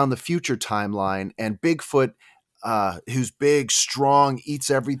down the future timeline, and Bigfoot, who's big, strong, eats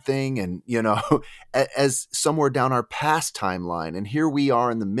everything, and as somewhere down our past timeline. And here we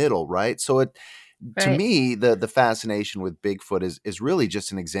are in the middle, right? So to me, the fascination with Bigfoot is really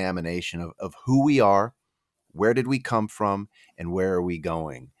just an examination of who we are, where did we come from, and where are we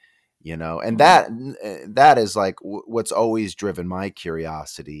going? And that is like what's always driven my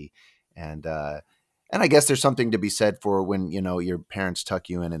curiosity. And I guess there's something to be said for when, your parents tuck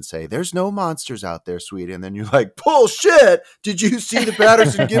you in and say, there's no monsters out there, sweetie. And then you're like, bullshit. Did you see the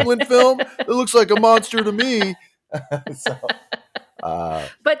Patterson Gimlin film? It looks like a monster to me.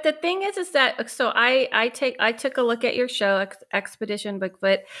 But the thing is that, so I took a look at your show, Expedition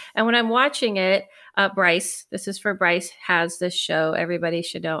Bigfoot. And when I'm watching it, Bryce, this is for Bryce, has this show, everybody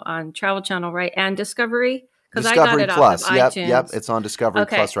should know, on Travel Channel, right? And Discovery. Because I got it Plus. off of iTunes. Yep, it's on Discovery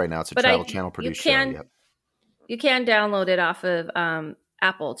Plus right now. It's a Travel Channel produced show. Yep. You can download it off of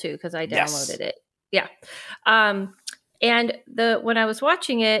Apple too, because I downloaded it. Yeah. And when I was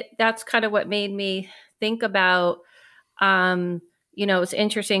watching it, that's kind of what made me think about, it's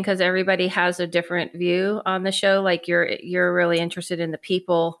interesting because everybody has a different view on the show. Like you're really interested in the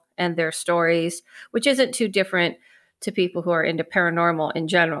people and their stories, which isn't too different to people who are into paranormal in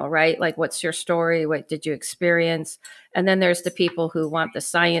general, right? Like, what's your story? What did you experience? And then there's the people who want the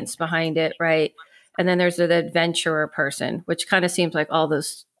science behind it, right? And then there's the adventurer person, which kind of seems like all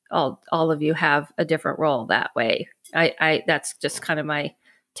of you have a different role that way. I that's just kind of my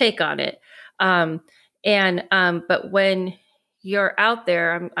take on it. But when you're out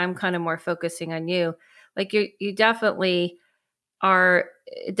there, I'm kind of more focusing on you. Like you definitely are.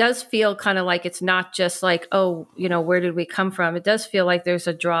 It does feel kind of like it's not just like, oh, where did we come from? It does feel like there's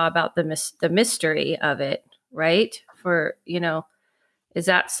a draw about the mystery of it, right? Is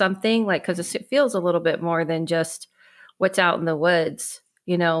that something like, because it feels a little bit more than just what's out in the woods.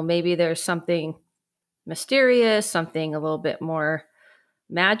 Maybe there's something mysterious, something a little bit more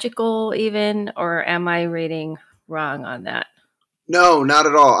magical even, or am I reading wrong on that? No, not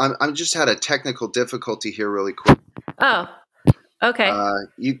at all. I'm just had a technical difficulty here really quick. Oh, okay.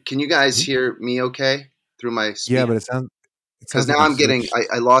 Can you guys hear me okay through my speaker? Yeah, but it sounds because now I'm getting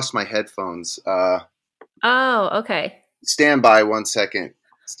I lost my headphones. Oh, okay. Stand by 1 second.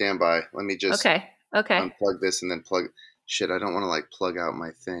 Stand by. Let me just okay. unplug this and then plug. Shit, I don't want to plug out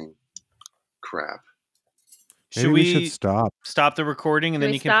my thing. Crap. Maybe we should stop the recording and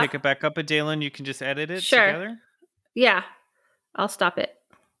then you can pick it back up, Dalen. You can just edit it together. Yeah, I'll stop it.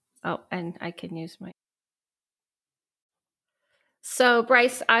 Oh, and I can use my. So,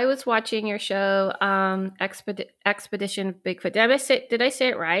 Bryce, I was watching your show, Expedition Bigfoot. Did I say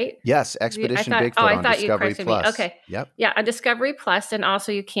it right? Yes, Expedition Bigfoot on Discovery Plus. Okay. Yep. Yeah, on Discovery Plus, and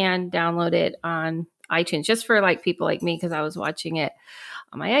also you can download it on iTunes, just for people like me, because I was watching it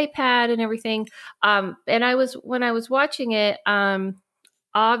on my iPad and everything. And when I was watching it,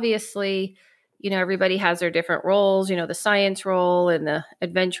 obviously, everybody has their different roles. The science role and the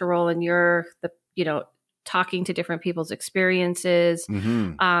adventure role, and you're the talking to different people's experiences.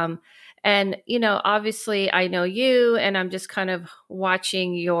 Mm-hmm. And, obviously I know you, and I'm just kind of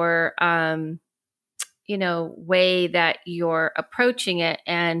watching your, way that you're approaching it.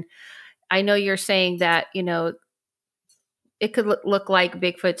 And I know you're saying that, it could look like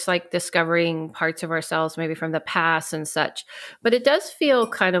Bigfoot's discovering parts of ourselves, maybe from the past and such, but it does feel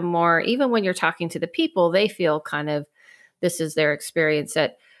kind of more, even when you're talking to the people, they feel kind of, this is their experience,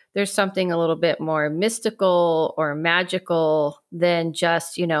 that there's something a little bit more mystical or magical than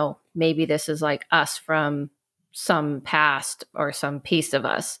just, maybe this is like us from some past or some piece of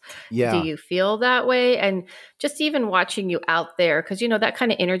us. Yeah. Do you feel that way? And just even watching you out there, because, that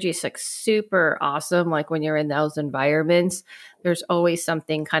kind of energy is super awesome. Like when you're in those environments, there's always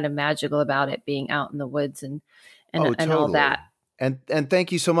something kind of magical about it, being out in the woods and totally. all that. And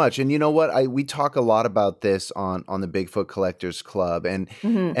thank you so much. And you know what? We talk a lot about this on the Bigfoot Collectors Club, and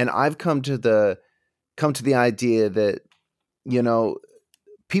and I've come to the idea that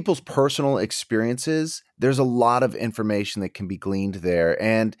people's personal experiences, there's a lot of information that can be gleaned there,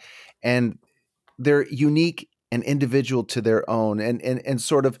 and they're unique and individual to their own. And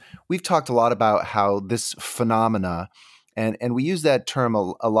sort of, we've talked a lot about how this phenomena, and we use that term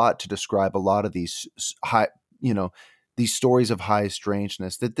a lot to describe a lot of these high, these stories of high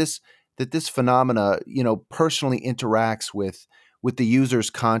strangeness, that this phenomena, personally interacts with the user's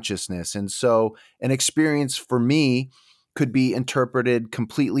consciousness. And so an experience for me could be interpreted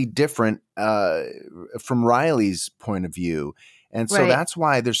completely different from Riley's point of view. And so that's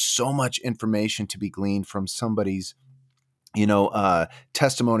why there's so much information to be gleaned from somebody's,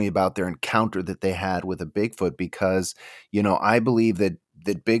 testimony about their encounter that they had with a Bigfoot, because, I believe that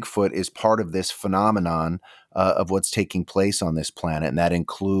Bigfoot is part of this phenomenon of what's taking place on this planet. And that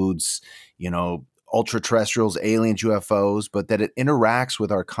includes, ultra-terrestrials, aliens, UFOs, but that it interacts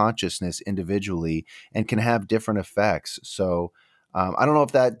with our consciousness individually and can have different effects. So I don't know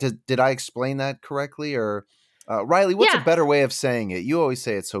if that, did I explain that correctly? Or Riley, what's a better way of saying it? You always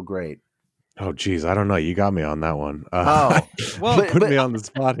say it so great. Oh, geez. I don't know. You got me on that one. Well, put me on the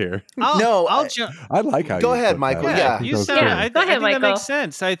spot here. I'll jump. I like how go ahead, Michael. Yeah, I you think said I think Michael. that makes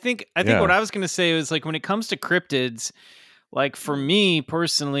sense. I think what I was going to say is, when it comes to cryptids, for me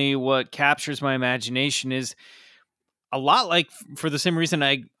personally, what captures my imagination is a lot for the same reason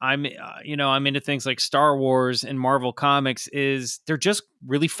I'm into things like Star Wars and Marvel Comics, is they're just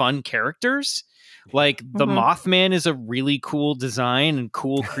really fun characters. The Mothman is a really cool design and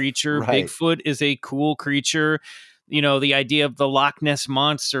cool creature. Right. Bigfoot is a cool creature. The idea of the Loch Ness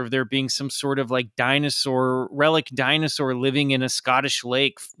Monster, of there being some sort of relic dinosaur living in a Scottish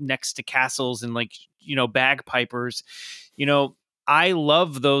lake next to castles and bagpipers. I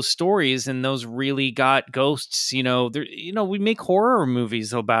love those stories, and those really got ghosts. We make horror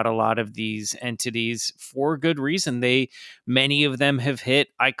movies about a lot of these entities for good reason. Many of them have hit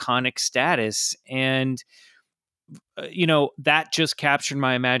iconic status, and that just captured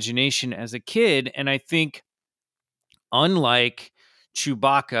my imagination as a kid. And I think, unlike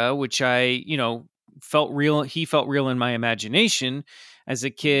Chewbacca, which I felt real. He felt real in my imagination. As a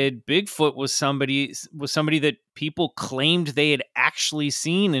kid, Bigfoot was somebody that people claimed they had actually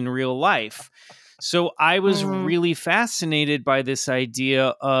seen in real life. So I was really fascinated by this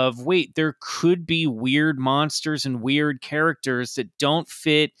idea of, wait, there could be weird monsters and weird characters that don't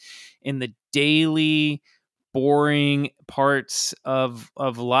fit in the daily boring parts of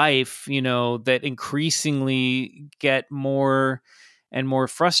life, that increasingly get more and more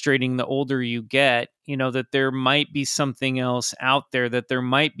frustrating the older you get, that there might be something else out there, that there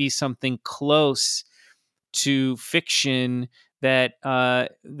might be something close to fiction that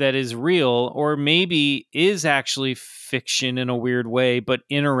is real, or maybe is actually fiction in a weird way, but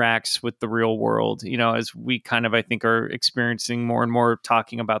interacts with the real world, as we kind of, I think, are experiencing more and more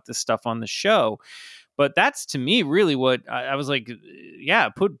talking about this stuff on the show. But that's, to me, really what I was like, yeah,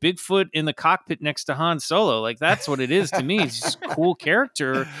 put Bigfoot in the cockpit next to Han Solo. Like, that's what it is to me. He's just a cool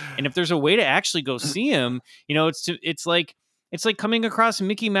character. And if there's a way to actually go see him, it's like coming across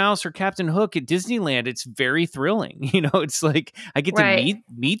Mickey Mouse or Captain Hook at Disneyland. It's very thrilling. It's like I get to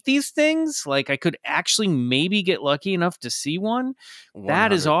meet these things. Like, I could actually maybe get lucky enough to see one. 100%.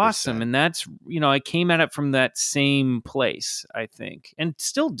 That is awesome. And that's, I came at it from that same place, I think, and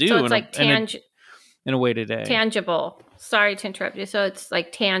still do. So it's in a way today. Tangible. Sorry to interrupt you. So it's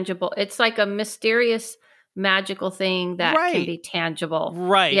like tangible. It's like a mysterious, magical thing that can be tangible.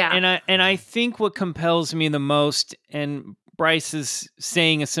 Right. Yeah. And I think what compels me the most, and Bryce is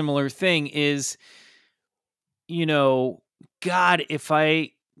saying a similar thing, is, God, if I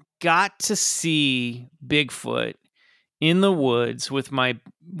got to see Bigfoot in the woods with my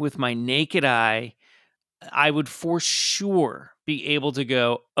naked eye, I would for sure be able to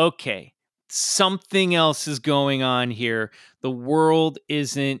go, okay, something else is going on here. The world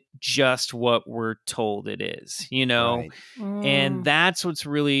isn't just what we're told it is, Right. And that's what's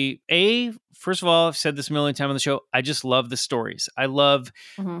really, first of all, I've said this a million times on the show, I just love the stories. I love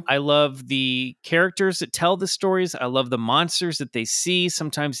the characters that tell the stories. I love the monsters that they see.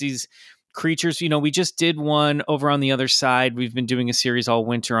 Sometimes these creatures, we just did one over on the other side. We've been doing a series all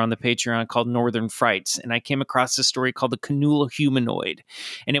winter on the Patreon called Northern Frights. And I came across a story called the Canula Humanoid.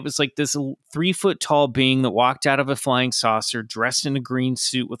 And it was like this 3-foot tall being that walked out of a flying saucer, dressed in a green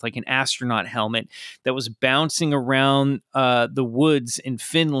suit with like an astronaut helmet, that was bouncing around the woods in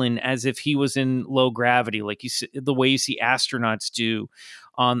Finland as if he was in low gravity, like the way you see astronauts do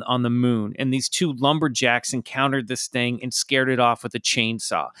on the moon. And these two lumberjacks encountered this thing and scared it off with a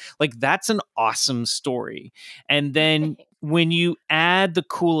chainsaw. Like, that's an awesome story. And then when you add the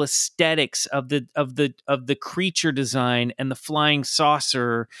cool aesthetics of the creature design and the flying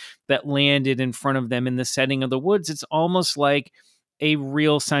saucer that landed in front of them in the setting of the woods, it's almost like a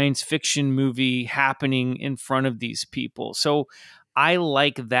real science fiction movie happening in front of these people. So I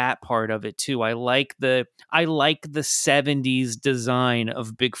like that part of it too. I like the 70s design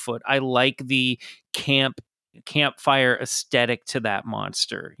of Bigfoot. I like the campfire aesthetic to that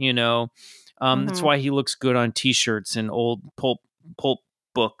monster, That's why he looks good on t-shirts and old pulp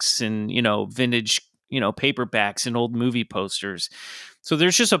books and, vintage, paperbacks and old movie posters. So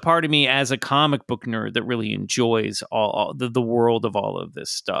there's just a part of me as a comic book nerd that really enjoys all the world of all of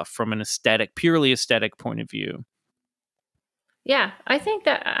this stuff from an purely aesthetic point of view. Yeah, I think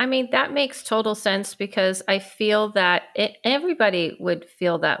that makes total sense, because I feel that everybody would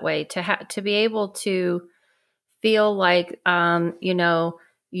feel that way, to be able to feel like,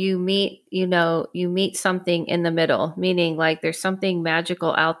 you meet something in the middle, meaning like there's something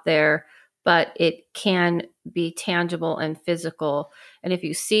magical out there, but it can be tangible and physical. And if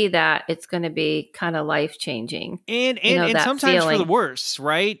you see that, it's going to be kind of life-changing. And sometimes feeling for the worse,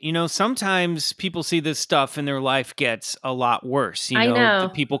 right? Sometimes people see this stuff and their life gets a lot worse. I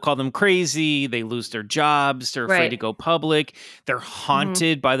know. People call them crazy. They lose their jobs. They're afraid to go public. They're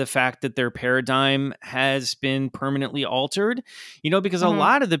haunted by the fact that their paradigm has been permanently altered. Because a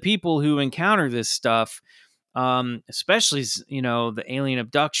lot of the people who encounter this stuff, especially, the alien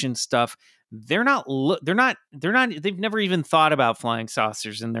abduction stuff, they've never even thought about flying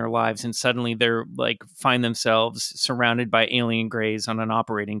saucers in their lives. And suddenly they're like, find themselves surrounded by alien greys on an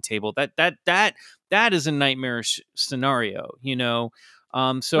operating table. That is a nightmarish scenario,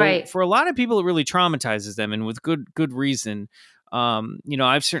 So for a lot of people, it really traumatizes them, and with good reason.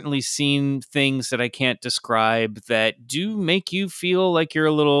 I've certainly seen things that I can't describe that do make you feel like you're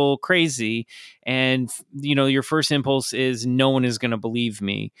a little crazy. And, your first impulse is no one is going to believe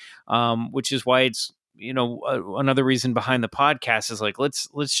me, which is why it's, another reason behind the podcast is like, let's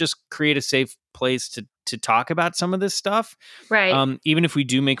just create a safe place to talk about some of this stuff. Right. Even if we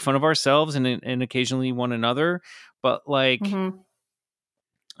do make fun of ourselves and occasionally one another, but like,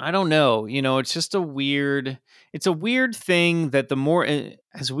 I don't know. It's just it's a weird thing that the more,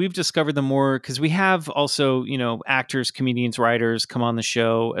 as we've discovered, the more, because we have also, actors, comedians, writers come on the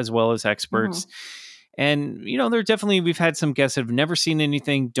show as well as experts. And, we've had some guests that have never seen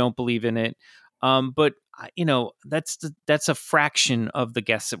anything, don't believe in it. But that's a fraction of the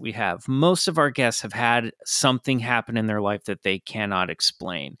guests that we have. Most of our guests have had something happen in their life that they cannot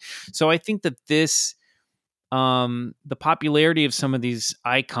explain. So I think that the popularity of some of these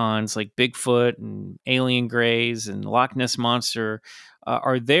icons like Bigfoot and alien greys and Loch Ness Monster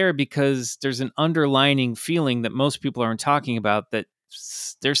are there because there's an underlining feeling that most people aren't talking about, that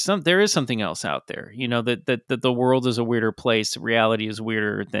there is something else out there, that the world is a weirder place. Reality is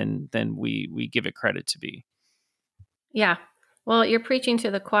weirder than we give it credit to be. Yeah. Well, you're preaching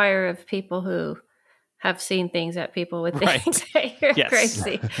to the choir of people who have seen things that people would think that you're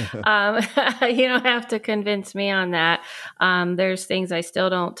crazy. You don't have to convince me on that. There's things I still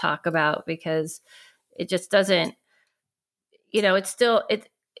don't talk about because it just doesn't, yours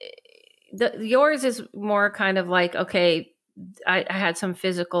is more kind of like, okay, I had some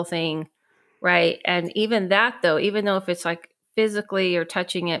physical thing, right? And even that though, even though if it's like physically you're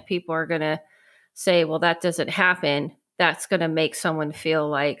touching it, people are going to say, well, that doesn't happen. That's going to make someone feel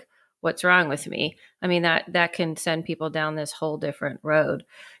like, what's wrong with me? I mean, that can send people down this whole different road.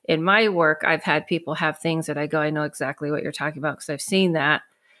 In my work, I've had people have things that I go, I know exactly what you're talking about because I've seen that.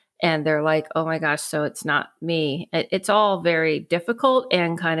 And they're like, oh my gosh, so it's not me. It's all very difficult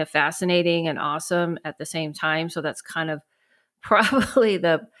and kind of fascinating and awesome at the same time. So that's kind of probably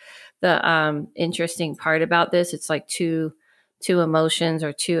the interesting part about this. It's like two emotions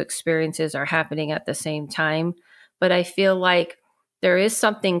or two experiences are happening at the same time. But I feel like there is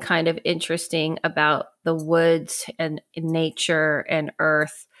something kind of interesting about the woods and nature and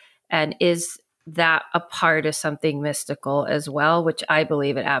earth. And is that a part of something mystical as well, which I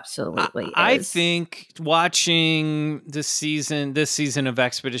believe it absolutely is. I think watching this season of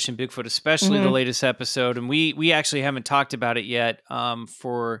Expedition Bigfoot, especially the latest episode, and we actually haven't talked about it yet.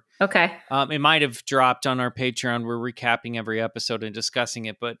 It might have dropped on our Patreon. We're recapping every episode and discussing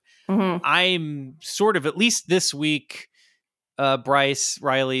it, but I'm sort of, at least this week, Bryce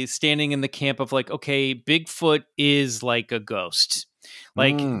Riley standing in the camp of like, okay, Bigfoot is like a ghost.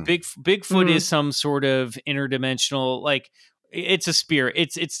 Like Bigfoot is some sort of interdimensional, like it's a spirit.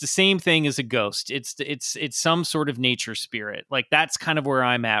 It's the same thing as a ghost. It's some sort of nature spirit. Like that's kind of where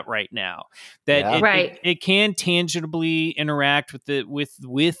I'm at right now. That it can tangibly interact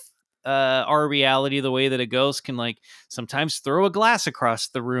with our reality the way that a ghost can like sometimes throw a glass across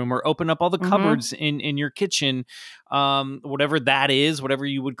the room or open up all the cupboards in your kitchen, whatever that is, whatever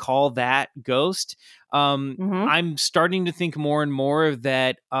you would call that ghost. I'm starting to think more and more of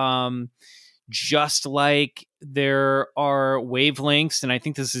that, just like there are wavelengths, and I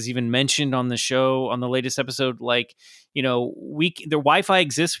think this is even mentioned on the show on the latest episode, like, the Wi-Fi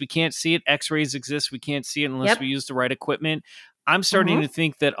exists, we can't see it. X-rays exist, we can't see it unless we use the right equipment. I'm starting to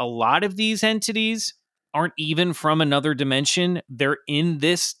think that a lot of these entities aren't even from another dimension. They're in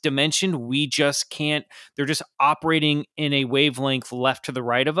this dimension. We just can't, they're just operating in a wavelength left to the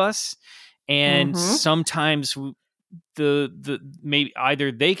right of us. And sometimes the maybe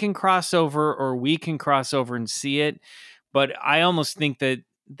either they can cross over or we can cross over and see it. But I almost think that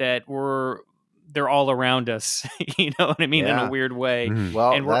they're all around us, you know what I mean, in a weird way.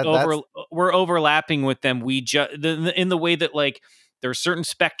 Well, and we're overlapping with them. We just in the way that like there are certain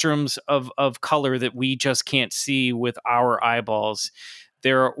spectrums of color that we just can't see with our eyeballs.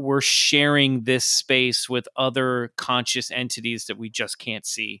 We're sharing this space with other conscious entities that we just can't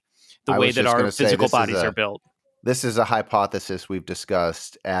see. The way that our physical bodies are built. This is a hypothesis we've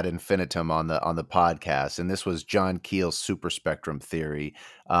discussed ad infinitum on the podcast, and this was John Keel's superspectrum theory,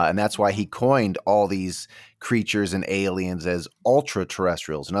 and that's why he coined all these creatures and aliens as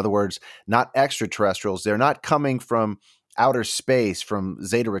ultra-terrestrials. In other words, not extraterrestrials. They're not coming from outer space, from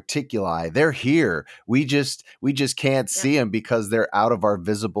Zeta Reticuli. They're here. We just can't see them because they're out of our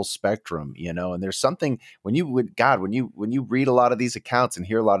visible spectrum, And there's something when you read a lot of these accounts and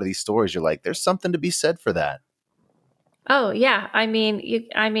hear a lot of these stories, you're like, there's something to be said for that. Oh yeah, I mean,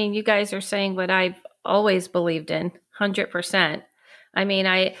 you guys are saying what I've always believed in, 100%. I mean,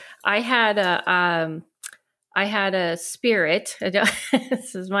 I had a spirit.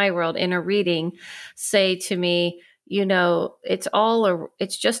 This is my world, in a reading, say to me, it's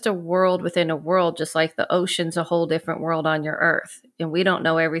just a world within a world, just like the ocean's a whole different world on your earth. And we don't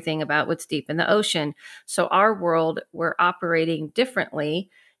know everything about what's deep in the ocean. So our world, we're operating differently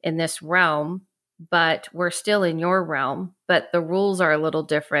in this realm, but we're still in your realm. But the rules are a little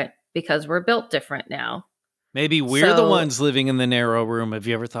different because we're built different now. Maybe we're the ones living in the narrow room. Have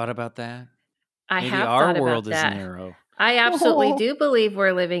you ever thought about that? I Maybe have our thought world about is that. narrow. I absolutely do believe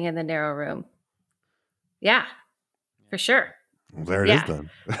we're living in the narrow room. Yeah, for sure. Well, there it is then.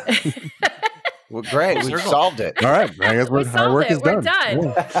 Well, great. We've solved it. All right. I guess our work is We're done. done.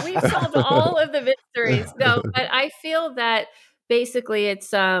 Yeah. We've solved all of the mysteries. No, but I feel that basically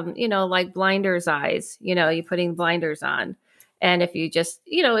it's, like blinders eyes, you're putting blinders on. And if you just,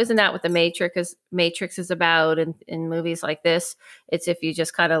 isn't that what the Matrix is about in movies like this? It's if you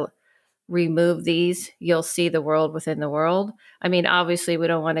just kind of remove these, you'll see the world within the world. I mean, obviously we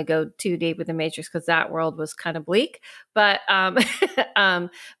don't want to go too deep with the Matrix because that world was kind of bleak, but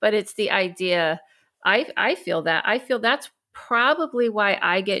but it's the idea. I feel that's probably why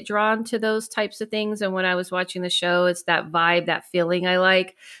I get drawn to those types of things. And when I was watching the show, it's that vibe, that feeling I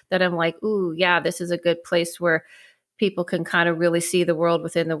like, that I'm like, ooh, yeah, this is a good place where people can kind of really see the world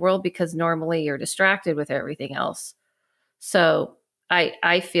within the world, because normally you're distracted with everything else. So I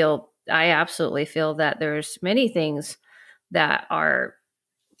absolutely feel that there's many things that are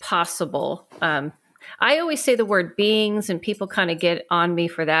possible. I always say the word beings, and people kind of get on me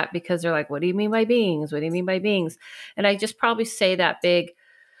for that because they're like, what do you mean by beings? What do you mean by beings? And I just probably say that big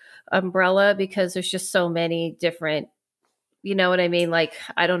umbrella because there's just so many different, you know what I mean? Like,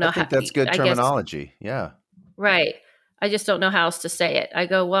 I don't know I think that's good terminology. Yeah. Right. I just don't know how else to say it. I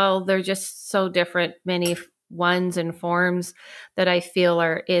go, well, they're just so different, many ones and forms that I feel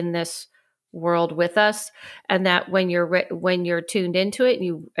are in this world with us, and that when you're tuned into it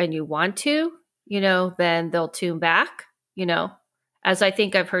and you want to, then they'll tune back, as I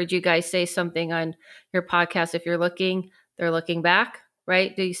think I've heard you guys say something on your podcast. If you're looking, they're looking back,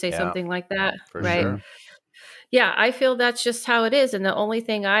 right? Do you say something like that? For right? Sure. Yeah, I feel that's just how it is. And the only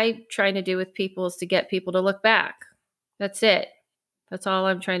thing I'm trying to do with people is to get people to look back. That's it. That's all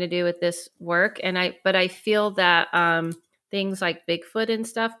I'm trying to do with this work. But I feel that things like Bigfoot and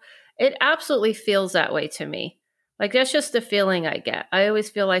stuff, it absolutely feels that way to me. Like, that's just the feeling I get. I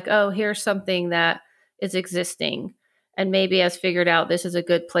always feel like, oh, here's something that is existing and maybe has figured out this is a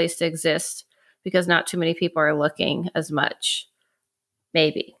good place to exist because not too many people are looking as much.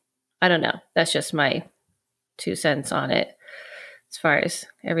 Maybe. I don't know. That's just my 2 cents on it. As far as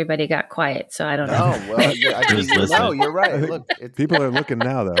everybody got quiet, so I don't know. Oh, well, no, you're right. Look, people are looking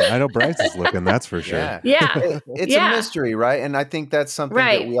now, though. I know Bryce is looking. That's for sure. Yeah. It's a mystery, right? And I think that's something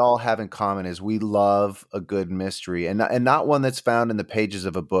that we all have in common is we love a good mystery, and not one that's found in the pages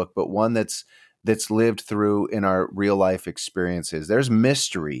of a book, but one that's lived through in our real life experiences. There's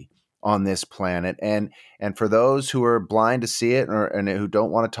mystery on this planet, and for those who are blind to see it and who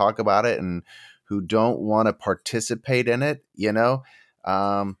don't want to talk about it and who don't want to participate in it,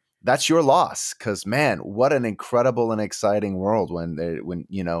 that's your loss. Because, man, what an incredible and exciting world when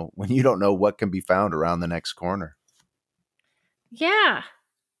you don't know what can be found around the next corner. Yeah,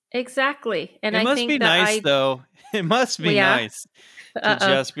 exactly. And it must be nice, though. It must be nice to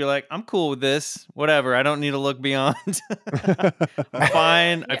just be like, I'm cool with this. Whatever. I don't need to look beyond. I'm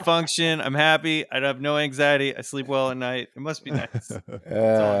fine. Yeah. I function. I'm happy. I have no anxiety. I sleep well at night. It must be nice.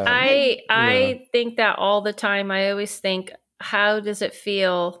 I think that all the time. I always think, how does it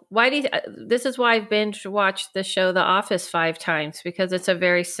feel? This is why I've binge watched the show The Office 5 times, because it's a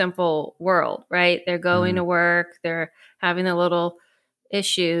very simple world, right? They're going to work. They're having the little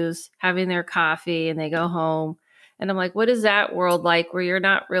issues, having their coffee, and they go home. And I'm like, what is that world like where you're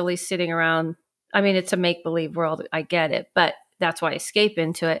not really sitting around? I mean, it's a make-believe world. I get it. But that's why I escape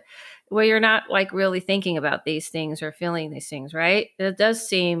into it, where you're not like really thinking about these things or feeling these things, right? It does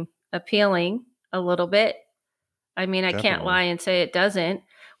seem appealing a little bit. I mean, I can't lie and say it doesn't.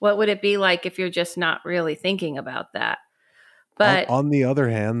 What would it be like if you're just not really thinking about that? But on the other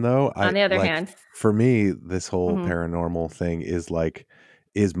hand, though, for me, this whole paranormal thing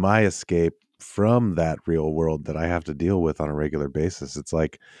is my escape from that real world that I have to deal with on a regular basis. It's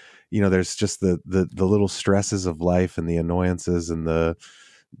like, there's just the little stresses of life and the annoyances and the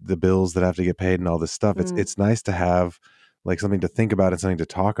bills that have to get paid and all this stuff. It's nice to have like something to think about and something to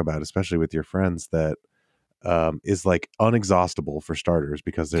talk about, especially with your friends, that is like unexhaustible for starters,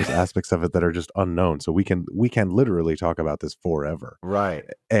 because there's aspects of it that are just unknown. So we can literally talk about this forever. Right.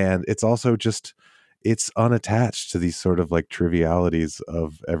 And it's also just, it's unattached to these sort of like trivialities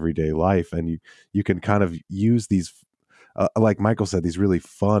of everyday life. And you can kind of use these, like Michael said, these really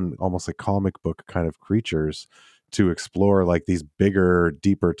fun, almost like comic book kind of creatures to explore like these bigger,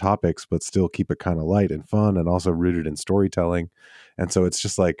 deeper topics, but still keep it kind of light and fun and also rooted in storytelling. And so it's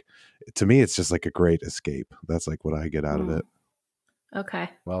just like, to me, it's just like a great escape. That's like what I get out of it. Okay.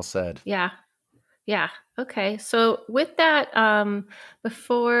 Well said. Yeah. Okay. So with that,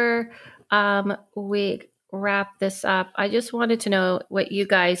 before we wrap this up, I just wanted to know what you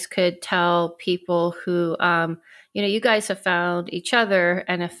guys could tell people who, you guys have found each other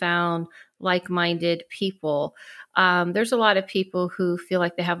and have found like-minded people. There's a lot of people who feel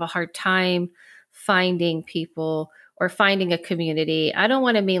like they have a hard time finding people or finding a community. I don't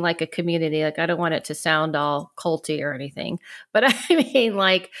want to mean like a community, like I don't want it to sound all culty or anything, but I mean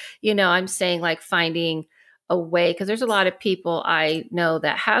like, I'm saying like finding a way, because there's a lot of people I know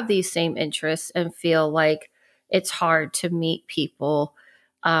that have these same interests and feel like it's hard to meet people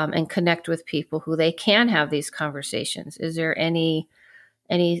and connect with people who they can have these conversations. Is there any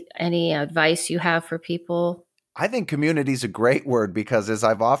advice you have for people? I think community is a great word because, as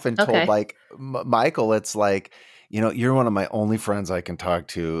I've often told, Okay. like Michael, it's like, you're one of my only friends I can talk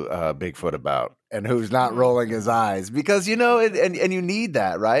to Bigfoot about, and who's not rolling his eyes because and you need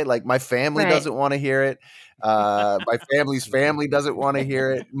that, right? Like my family Right. doesn't want to hear it. My family's family doesn't want to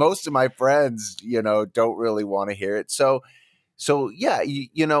hear it. Most of my friends, don't really want to hear it. So yeah,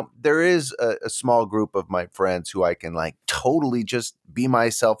 there is a small group of my friends who I can like totally just be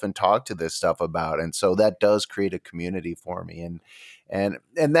myself and talk to this stuff about, and so that does create a community for me, and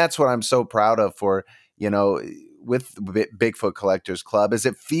that's what I'm so proud of for with Bigfoot Collectors Club, is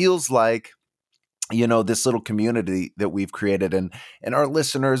it feels like this little community that we've created, and our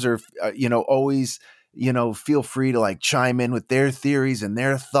listeners are always feel free to like chime in with their theories and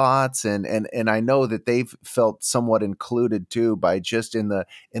their thoughts. And I know that they've felt somewhat included too by just in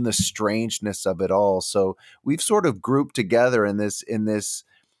the strangeness of it all. So we've sort of grouped together in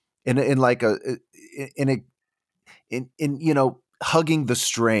hugging the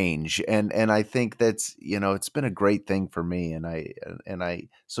strange. And I think that's, it's been a great thing for me.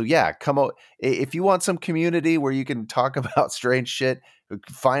 So yeah, come on. If you want some community where you can talk about strange shit,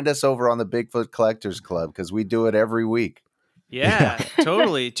 find us over on the Bigfoot Collectors Club, because we do it every week. Yeah,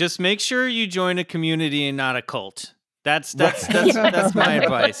 totally. Just make sure you join a community and not a cult. That's my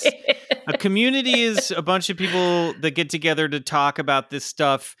advice. A community is a bunch of people that get together to talk about this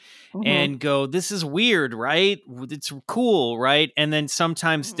stuff and go, this is weird, right? It's cool, right? And then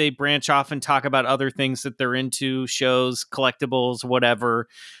sometimes they branch off and talk about other things that they're into, shows, collectibles, whatever,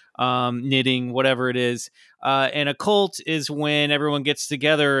 knitting, whatever it is. And a cult is when everyone gets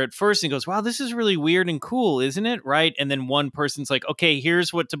together at first and goes, wow, this is really weird and cool, isn't it? Right. And then one person's like, okay,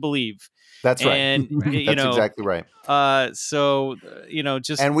 here's what to believe. That's right. And that's exactly right. Just,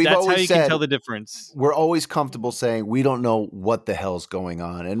 and we've that's always how you said, can tell the difference. We're always comfortable saying we don't know what the hell's going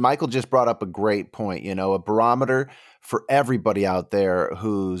on. And Michael just brought up a great point, a barometer for everybody out there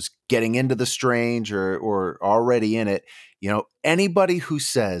who's getting into the strange or already in it. Anybody who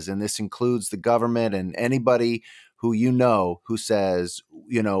says, and this includes the government and anybody who who says,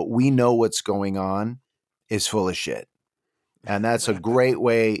 we know what's going on, is full of shit. And that's a great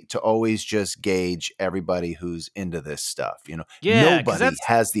way to always just gauge everybody who's into this stuff. Nobody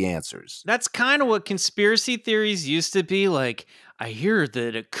has the answers. That's kind of what conspiracy theories used to be. Like, I hear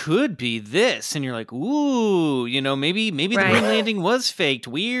that it could be this, and you're like, ooh, maybe the moon landing was faked.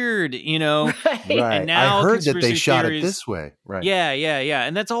 Weird, Right. And now I heard that they shot it this way. Right. Yeah.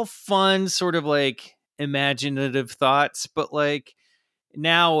 And that's all fun, sort of like imaginative thoughts, but like,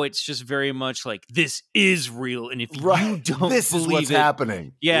 now it's just very much like, this is real, and if you don't this believe is what's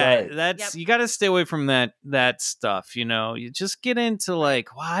happening. That's you got to stay away from that stuff. You just get into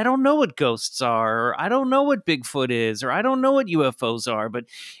like, well, I don't know what ghosts are, or I don't know what Bigfoot is, or I don't know what UFOs are, but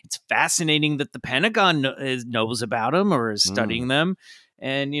it's fascinating that the Pentagon knows about them or is studying them,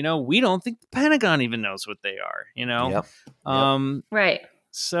 and we don't think the Pentagon even knows what they are. Right.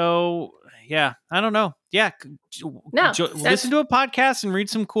 So yeah, I don't know. Yeah, listen to a podcast and read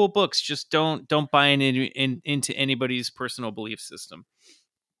some cool books. Just don't buy into anybody's personal belief system.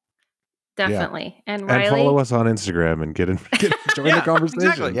 Definitely. Yeah. And Riley, and follow us on Instagram and join the conversation.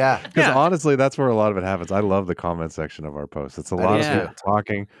 Exactly. Yeah, because honestly, that's where a lot of it happens. I love the comment section of our posts. It's a lot of people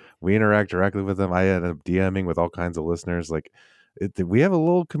talking. We interact directly with them. I end up DMing with all kinds of listeners. Like, we have a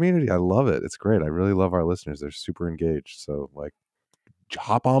little community. I love it. It's great. I really love our listeners. They're super engaged. So like,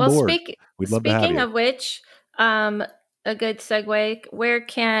 hop on board. We'd love to have you. Speaking of which, a good segue, where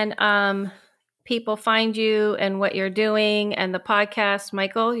can people find you and what you're doing and the podcast?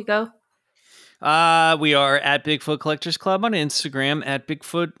 Michael, you go. We are at Bigfoot Collectors Club on Instagram, at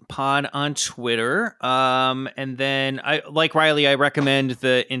Bigfoot Pod on Twitter. And then like Riley, I recommend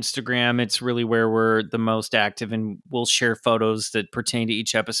the Instagram. It's really where we're the most active, and we'll share photos that pertain to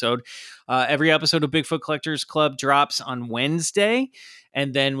each episode. Every episode of Bigfoot Collectors Club drops on Wednesday.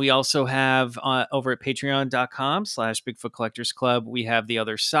 And then we also have over at patreon.com/Bigfoot Collectors Club, we have The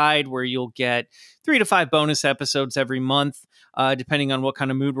Other Side, where you'll get 3 to 5 bonus episodes every month, depending on what kind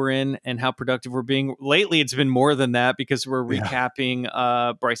of mood we're in and how productive we're being. Lately, it's been more than that because we're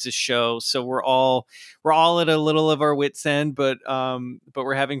recapping Bryce's show. So we're all at a little of our wits' end, but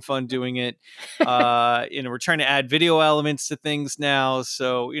we're having fun doing it. We're trying to add video elements to things now.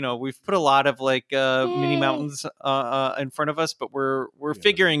 So, we've put a lot of mini mountains in front of us, but we're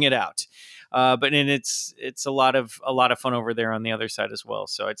figuring it out. But it's a lot of fun over there on The Other Side as well.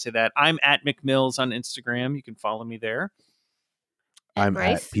 So I'd say that I'm at McMills on Instagram. You can follow me there. I'm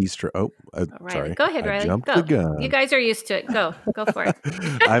Bryce? at Peastra. Oh, sorry. Go ahead, Riley. Jumped Go. the gun. You guys are used to it. Go for it.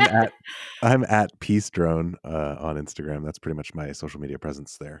 I'm at Peace Drone on Instagram. That's pretty much my social media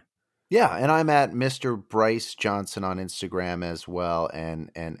presence there. Yeah, and I'm at Mr. Bryce Johnson on Instagram as well, and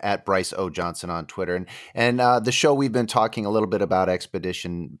at Bryce O. Johnson on Twitter. And the show we've been talking a little bit about,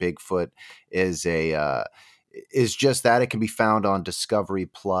 Expedition Bigfoot, is just that. It can be found on Discovery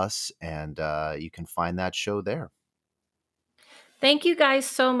Plus, and you can find that show there. Thank you guys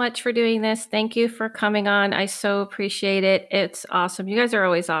so much for doing this. Thank you for coming on. I so appreciate it. It's awesome. You guys are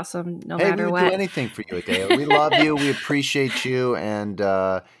always awesome, no matter what. We would do anything for you, Adele. We love you. We appreciate you, and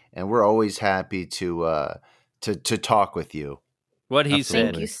we're always happy to talk with you. What he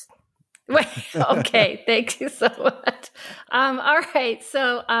said. Thank you. Wait, okay, thank you so much. All right,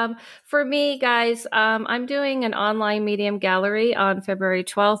 so for me, guys, I'm doing an online medium gallery on February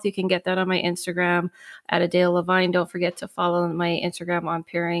 12th. You can get that on my Instagram at Adele Levine. Don't forget to follow my Instagram on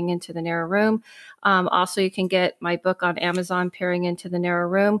Peering Into the Narrow Room. Also, you can get my book on Amazon, Peering Into the Narrow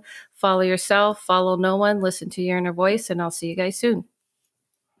Room. Follow yourself, follow no one, listen to your inner voice, and I'll see you guys soon.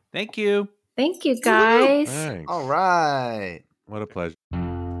 Thank you. Thank you, guys. Thanks. All right. What a pleasure.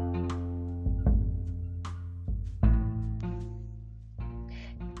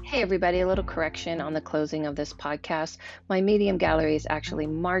 Hey everybody, a little correction on the closing of this podcast. My medium gallery is actually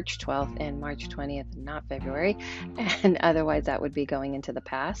March 12th and March 20th, not February, and otherwise that would be going into the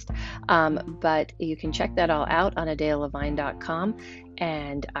past. But you can check that all out on adelelevine.com,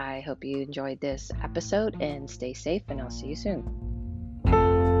 and I hope you enjoyed this episode, and stay safe, and I'll see you soon.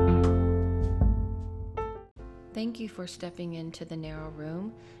 Thank you for stepping into the Narrow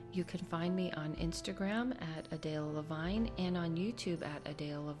Room. You can find me on Instagram at Adele Levine and on YouTube at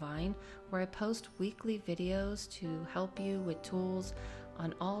Adele Levine, where I post weekly videos to help you with tools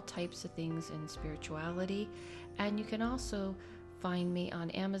on all types of things in spirituality. And you can also find me on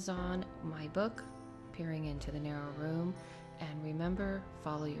Amazon, my book, Peering Into the Narrow Room. And remember,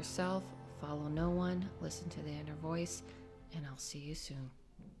 follow yourself, follow no one, listen to the inner voice, and I'll see you soon.